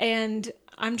is. And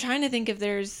I'm trying to think if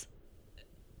there's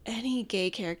any gay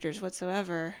characters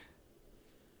whatsoever.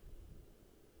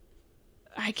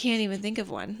 I can't even think of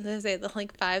one. I was gonna say, the,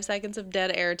 like, 5 seconds of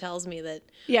dead air tells me that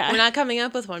Yeah. we're not coming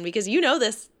up with one, because you know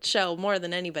this show more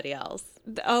than anybody else.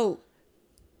 Oh,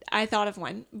 I thought of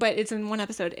one, but it's in one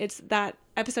episode. It's that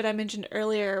episode I mentioned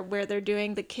earlier where they're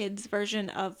doing the kids' version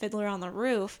of Fiddler on the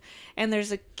Roof, and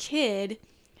there's a kid.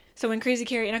 So when Crazy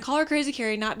Carrie, and I call her Crazy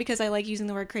Carrie not because I like using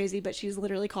the word crazy, but she's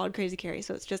literally called Crazy Carrie,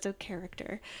 so it's just a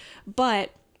character.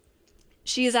 But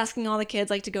she is asking all the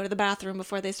kids like to go to the bathroom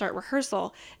before they start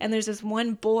rehearsal, and there's this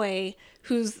one boy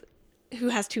who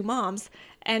has 2 moms,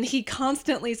 and he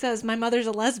constantly says, "My mother's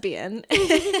a lesbian."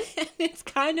 It's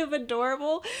kind of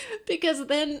adorable because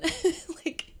then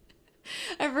like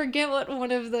I forget what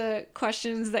one of the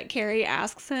questions that Carrie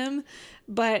asks him,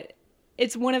 but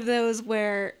it's one of those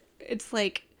where it's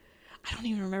like, I don't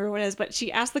even remember what it is, but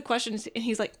she asked the questions and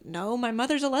he's like, "No, my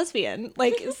mother's a lesbian."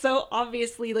 Like, so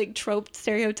obviously like troped,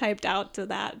 stereotyped out to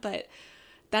that, but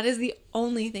that is the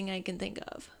only thing I can think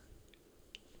of.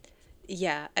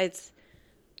 Yeah,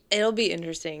 it'll be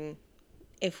interesting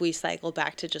if we cycle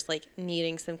back to just, like,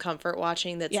 needing some comfort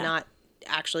watching that's Yeah. not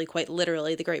actually quite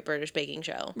literally the Great British Baking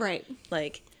Show. Right.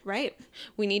 Like, Right.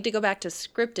 we need to go back to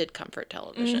scripted comfort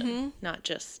television, not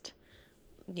just,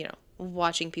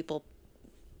 watching people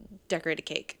decorate a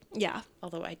cake. Yeah.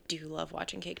 Although I do love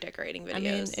watching cake decorating videos. I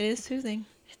mean, it is soothing.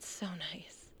 It's so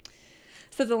nice.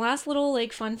 So the last little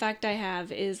like fun fact I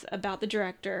have is about the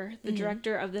director. The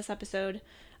director of this episode,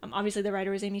 obviously the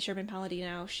writer is Amy Sherman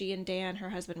Palladino. She and Dan, her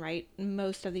husband, write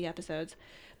most of the episodes.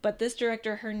 But this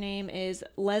director, her name is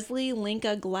Leslie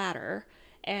Linka Glatter,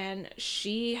 and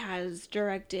she has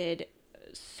directed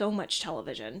so much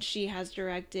television. She has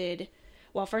directed,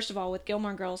 well, first of all, with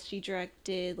Gilmore Girls, she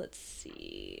directed, let's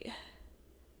see,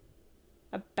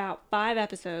 about 5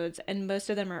 episodes, and most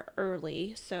of them are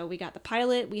early. So we got the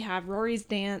pilot, we have Rory's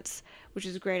Dance, which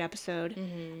is a great episode,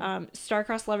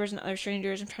 Star-Crossed Lovers and Other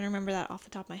Strangers. I'm trying to remember that off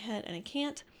the top of my head, and I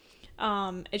can't.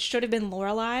 It should have been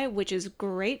Lorelai, which is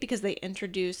great because they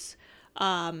introduce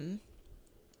the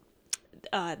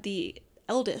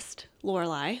eldest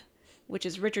Lorelai, which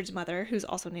is Richard's mother, who's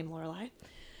also named Lorelai,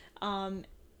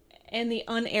 and the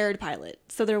unaired pilot.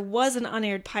 So there was an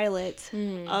unaired pilot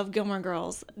of Gilmore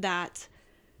Girls that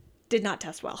did not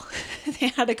test well. They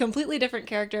had a completely different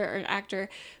character or actor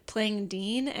playing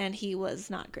Dean, and he was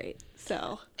not great.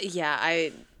 So Yeah,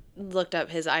 I looked up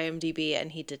his IMDb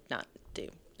and he did not do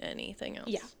anything else.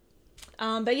 yeah.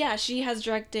 But yeah, she has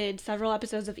directed several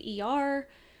episodes of ER,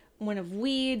 one of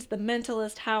Weeds, The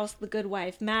Mentalist, House, The Good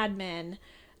Wife, Mad Men,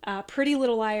 Pretty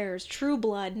Little Liars, True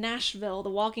Blood, Nashville, The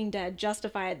Walking Dead,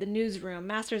 Justified, The Newsroom,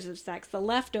 Masters of Sex, The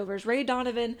Leftovers, Ray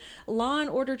Donovan, Law and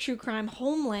Order True Crime,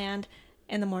 Homeland,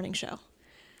 and The Morning Show.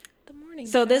 The Morning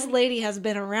So Show. this lady has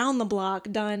been around the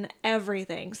block, done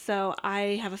everything. So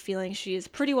I have a feeling she is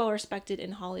pretty well respected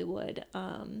in Hollywood,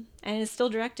 and is still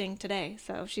directing today.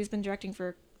 So she's been directing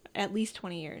for at least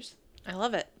 20 years. I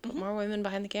love it. Put more women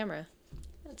behind the camera.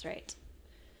 That's right.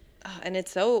 And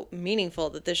it's so meaningful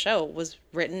that this show was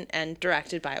written and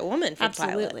directed by a woman for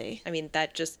Absolutely. Pilot. I mean,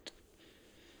 that just,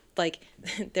 like,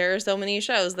 there are so many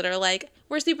shows that are like,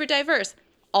 we're super diverse.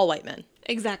 All white men.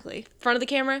 Exactly. Front of the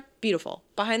camera, beautiful.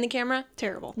 Behind the camera,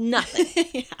 Terrible. nothing.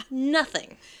 Yeah.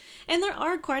 Nothing. And there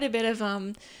are quite a bit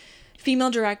of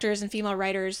female directors and female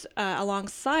writers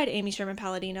alongside Amy Sherman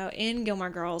Palladino in Gilmore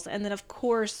Girls. And then, of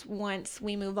course, once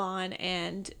we move on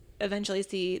and eventually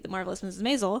see The Marvelous Mrs.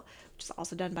 Maisel, which is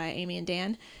also done by Amy and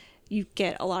Dan, you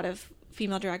get a lot of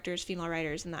female directors, female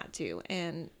writers in that too.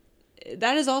 And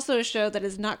that is also a show that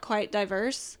is not quite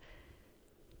diverse.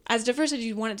 As diverse as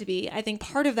you want it to be. I think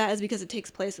part of that is because it takes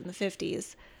place in the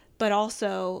 50s, but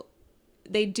also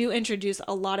they do introduce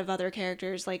a lot of other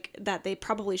characters like that they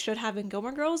probably should have in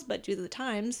Gilmore Girls, but due to the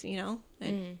times,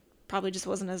 it probably just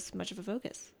wasn't as much of a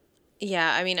focus.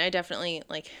 Yeah, I mean, I definitely,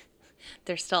 like,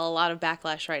 there's still a lot of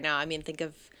backlash right now. I mean, think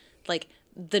of, like,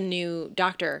 the new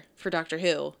doctor for Doctor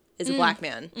Who is a black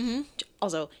man. Mm-hmm.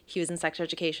 Also, he was in Sex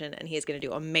Education, and he is going to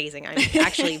do amazing. I'm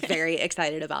actually very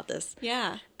excited about this.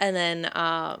 Yeah. And then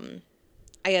I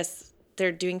guess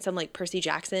they're doing some like Percy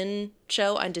Jackson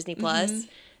show on Disney Plus.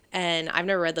 And I've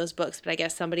never read those books, but I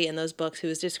guess somebody in those books who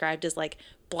is described as like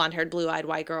blonde-haired, blue-eyed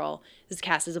white girl is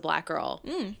cast as a black girl.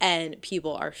 And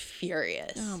people are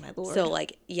furious. Oh, my Lord. So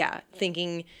like, yeah,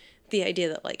 thinking the idea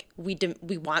that like we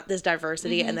want this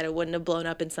diversity and that it wouldn't have blown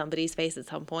up in somebody's face at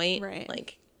some point. Right.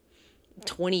 Like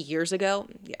 20 years ago.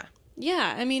 Yeah.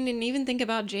 Yeah, I mean, and even think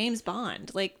about James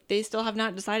Bond. Like, they still have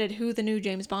not decided who the new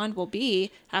James Bond will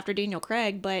be after Daniel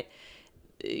Craig, but,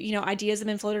 you know, ideas have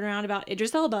been floated around about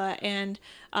Idris Elba and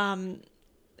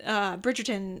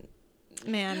Bridgerton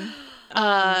man.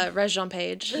 Regé-Jean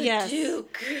Page. Yes.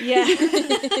 Duke. Yeah.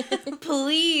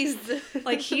 Please.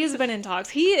 Like, he's been in talks.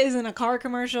 He is in a car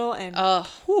commercial and... Oh,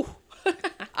 whew.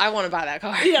 I want to buy that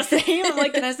car. Yeah, same. I'm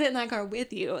like, can I sit in that car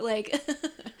with you? Like,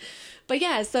 but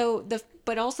yeah,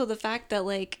 but also the fact that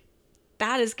like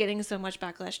that is getting so much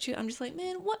backlash too. I'm just like,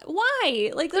 man, what?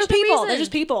 Why? Like, they're There's no people. reason. They're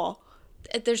just people.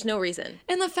 There's no reason.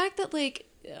 And the fact that like,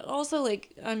 also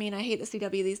like, I mean, I hate the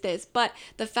CW these days, but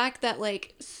the fact that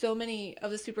like so many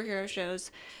of the superhero shows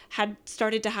had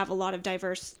started to have a lot of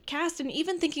diverse cast, and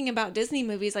even thinking about Disney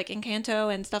movies like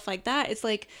Encanto and stuff like that, it's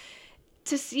like,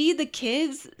 to see the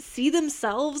kids see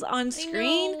themselves on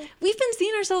screen. We've been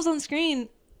seeing ourselves on screen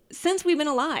since we've been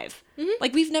alive.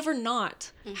 Like, we've never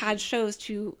not had shows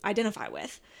to identify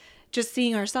with. Just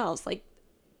seeing ourselves. Like,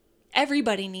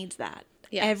 everybody needs that.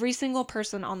 Yeah. Every single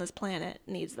person on this planet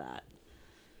needs that.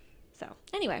 So,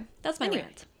 anyway, that's my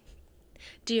rant.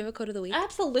 Do you have a quote of the week?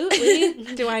 Absolutely.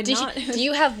 Do I not? Do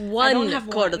you have one I don't have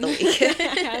quote of the one. week?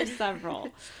 I have several.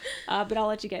 But I'll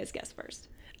let you guys guess first.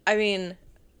 I mean,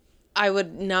 I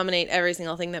would nominate every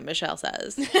single thing that Michelle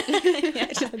says. Yeah,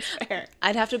 that's fair.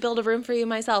 I'd have to build a room for you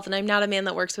myself, and I'm not a man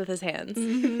that works with his hands.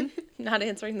 Not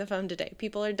answering the phone today.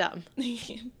 People are dumb.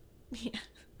 Yeah.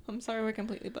 I'm sorry we're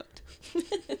completely booked.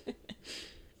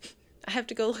 I have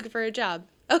to go look for a job.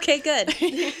 Okay, good.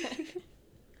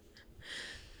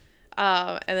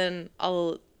 And then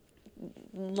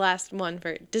last one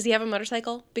for, does he have a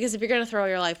motorcycle? Because if you're going to throw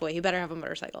your life away, you better have a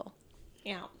motorcycle.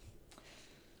 Yeah.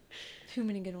 Too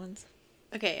many good ones.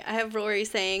 Okay, I have Rory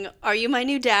saying, "Are you my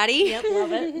new daddy?" Yep,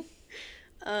 love it.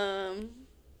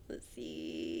 Let's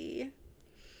see.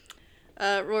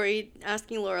 Rory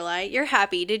asking Lorelai, "You're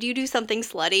happy. Did you do something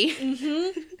slutty?"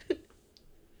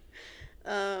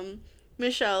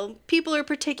 Michelle, "People are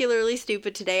particularly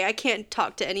stupid today. I can't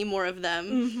talk to any more of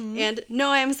them." And, "No,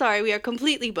 I am sorry. We are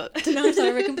completely booked." No, I'm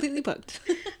sorry, we're completely booked.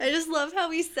 I just love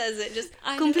how he says it. Just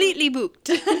I know. completely booked.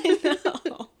 I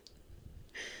know.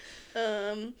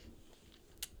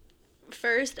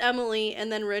 First Emily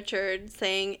and then Richard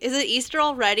saying, "Is it Easter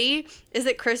already? Is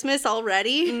it Christmas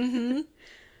already?"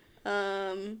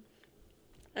 I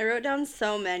wrote down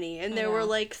so many, and there were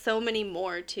like so many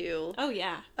more too. Oh,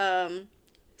 yeah.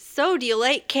 So do you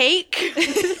like cake?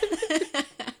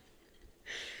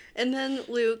 And then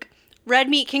Luke, "Red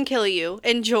meat can kill you.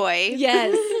 Enjoy."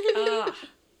 Yes.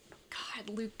 God,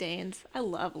 Luke Danes. I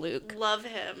love Luke. Love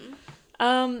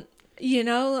him. You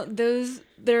know,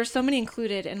 there are so many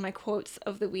included in my quotes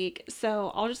of the week,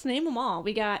 so I'll just name them all.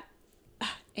 We got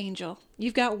Angel.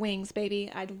 "You've got wings,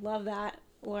 baby." I love that.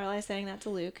 Lorelai saying that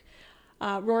to Luke.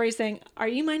 Rory saying, "Are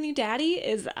you my new daddy?"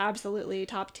 is absolutely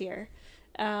top tier.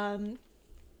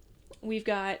 We've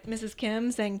got Mrs.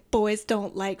 Kim saying, "Boys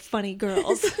don't like funny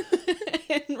girls."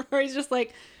 And Rory's just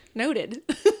like, noted.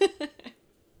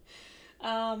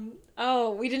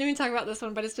 We didn't even talk about this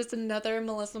one, but it's just another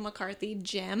Melissa McCarthy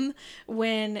gem.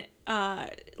 When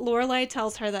Lorelai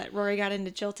tells her that Rory got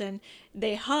into Chilton,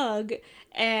 they hug,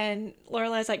 and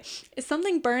Lorelai's like, "Is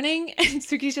something burning?" And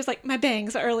Suki's just like, "My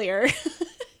bangs earlier."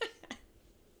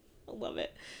 I love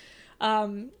it.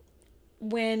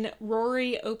 When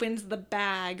Rory opens the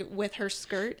bag with her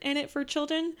skirt in it for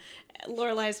Chilton,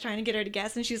 Lorelai's trying to get her to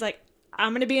guess, and she's like,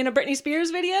 "I'm gonna be in a Britney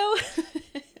Spears video."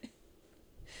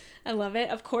 I love it.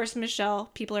 Of course, Michelle,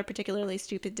 "People are particularly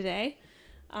stupid today."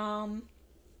 I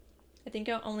think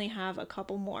I only have a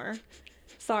couple more.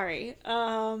 Sorry.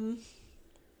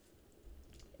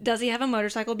 Does he have a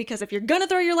motorcycle? Because if you're gonna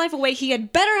throw your life away, he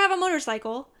had better have a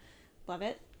motorcycle. Love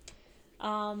it.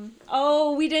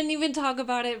 We didn't even talk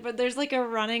about it, but there's like a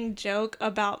running joke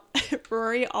about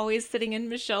Rory always sitting in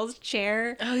Michelle's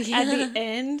chair at the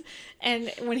end.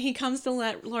 And when he comes to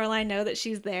let Lorelai know that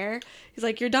she's there, he's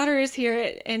like, "Your daughter is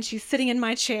here and she's sitting in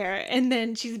my chair." And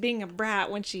then she's being a brat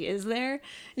when she is there.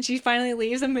 And she finally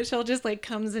leaves, and Michelle just like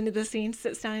comes into the scene,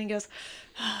 sits down, and goes,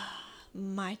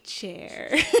 "My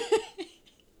chair."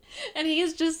 And he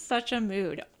is just such a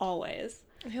mood, always.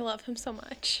 I love him so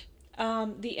much.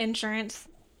 The insurance,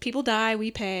 people die,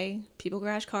 we pay. People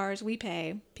crash cars, we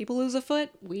pay. People lose a foot,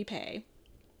 we pay.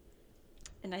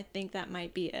 And I think that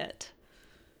might be it.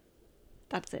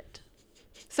 That's it.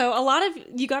 So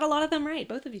you got a lot of them right.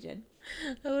 Both of you did.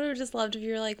 I would have just loved if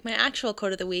you were like, my actual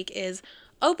quote of the week is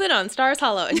open on Stars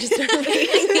Hollow and just start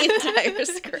reading the entire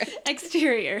script.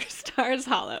 Exterior, Stars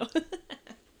Hollow.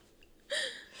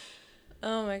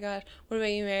 Oh my god. What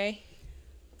about you, Mary?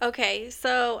 Okay,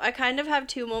 so I kind of have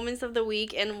 2 moments of the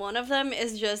week, and one of them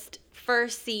is just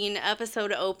first scene,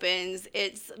 episode opens.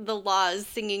 It's the Laws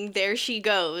singing There She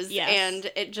Goes. Yes.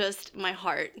 And it just, my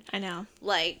heart. I know.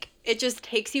 Like, it just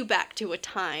takes you back to a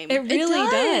time. It really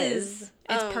does. does.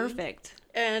 It's perfect.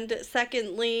 And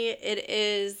secondly, it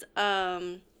is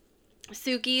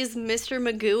Suki's Mr.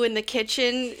 Magoo in the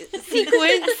kitchen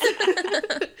sequence.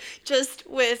 Just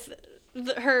with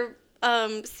her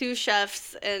sous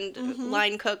chefs and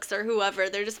line cooks or whoever.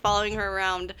 They're just following her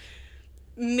around,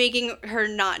 making her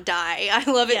not die. I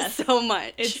love it so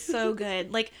much. It's so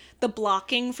good. Like, the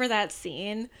blocking for that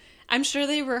scene, I'm sure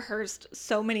they rehearsed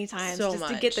so many times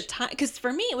to get the time. Because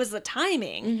for me, it was the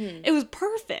timing. It was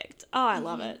perfect. Oh, I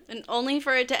love it. And only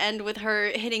for it to end with her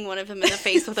hitting one of them in the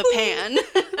face with a pan.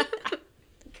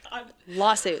 God.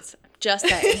 Lawsuits. Just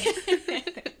saying.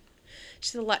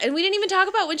 She's a lot. And we didn't even talk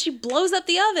about when she blows up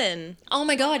the oven. Oh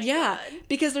my God, yeah.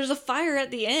 Because there's a fire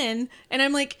at the end, and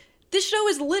I'm like, this show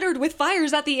is littered with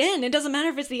fires at the end. It doesn't matter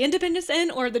if it's the Independence Inn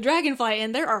or the Dragonfly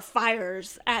Inn. There are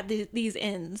fires at these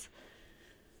inns.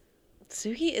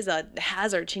 Suki is a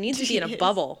hazard. She needs to be in a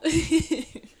bubble. I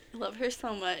love her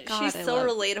so much. God, She's so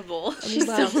relatable. She's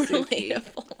so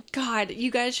relatable. God, you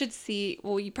guys should see.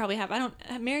 Well, you probably have.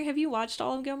 Mary, have you watched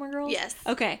all of Gilmore Girls? Yes.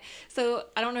 Okay. So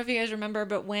I don't know if you guys remember,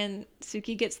 but when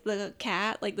Suki gets the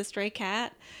cat, like the stray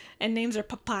cat, and names her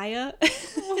Papaya,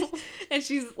 and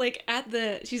she's like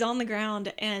she's on the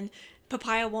ground, and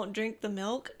Papaya won't drink the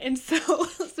milk, and so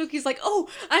Suki's like, oh,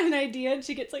 I have an idea, and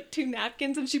she gets like 2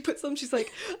 napkins and she puts them, she's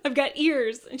like, I've got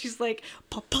ears, and she's like,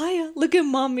 Papaya, look at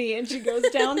mommy, and she goes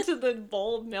down to the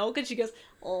bowl of milk and she goes,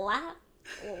 la,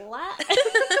 la.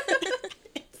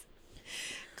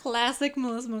 Classic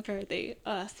Melissa McCarthy.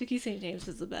 Suki St. James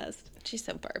is the best. She's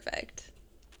so perfect.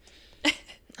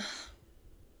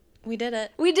 We did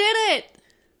it. We did it!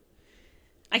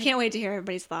 I can't wait to hear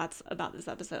everybody's thoughts about this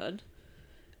episode.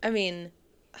 I mean,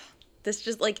 this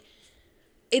just, like,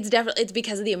 it's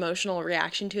because of the emotional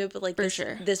reaction to it, but, like,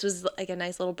 this was, like, a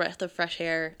nice little breath of fresh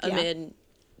air amid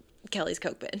Kelly's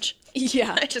Coke binge.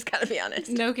 Yeah. I just gotta be honest.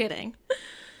 No kidding.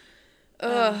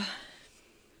 So,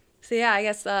 yeah, I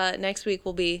guess next week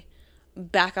we'll be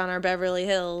back on our Beverly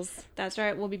Hills. That's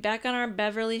right. We'll be back on our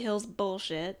Beverly Hills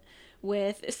bullshit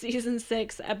with Season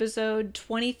 6, Episode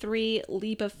 23,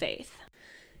 Leap of Faith.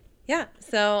 Yeah,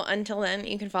 so until then,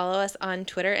 you can follow us on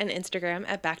Twitter and Instagram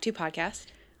at Back2Podcast.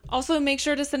 Also, make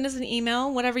sure to send us an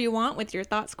email, whatever you want, with your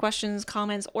thoughts, questions,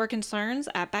 comments, or concerns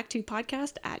at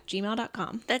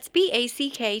back2podcast@gmail.com. That's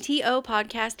BACKTO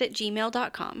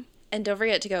podcast@gmail.com. And don't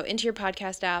forget to go into your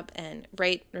podcast app and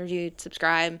rate, review,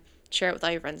 subscribe, share it with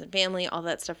all your friends and family. All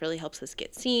that stuff really helps us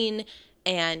get seen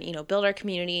and, build our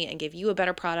community and give you a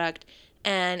better product.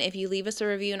 And if you leave us a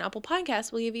review in Apple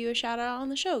Podcasts, we'll give you a shout out on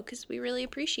the show because we really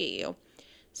appreciate you.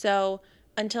 So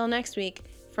until next week,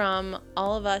 from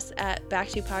all of us at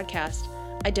Back2 Podcast,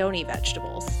 I don't eat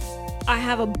vegetables. I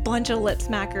have a bunch of lip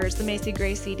smackers, the Macy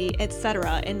Gray CD,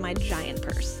 etc. in my giant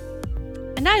purse.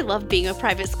 And I love being a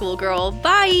private school girl.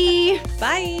 Bye!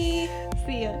 Bye!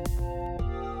 See ya.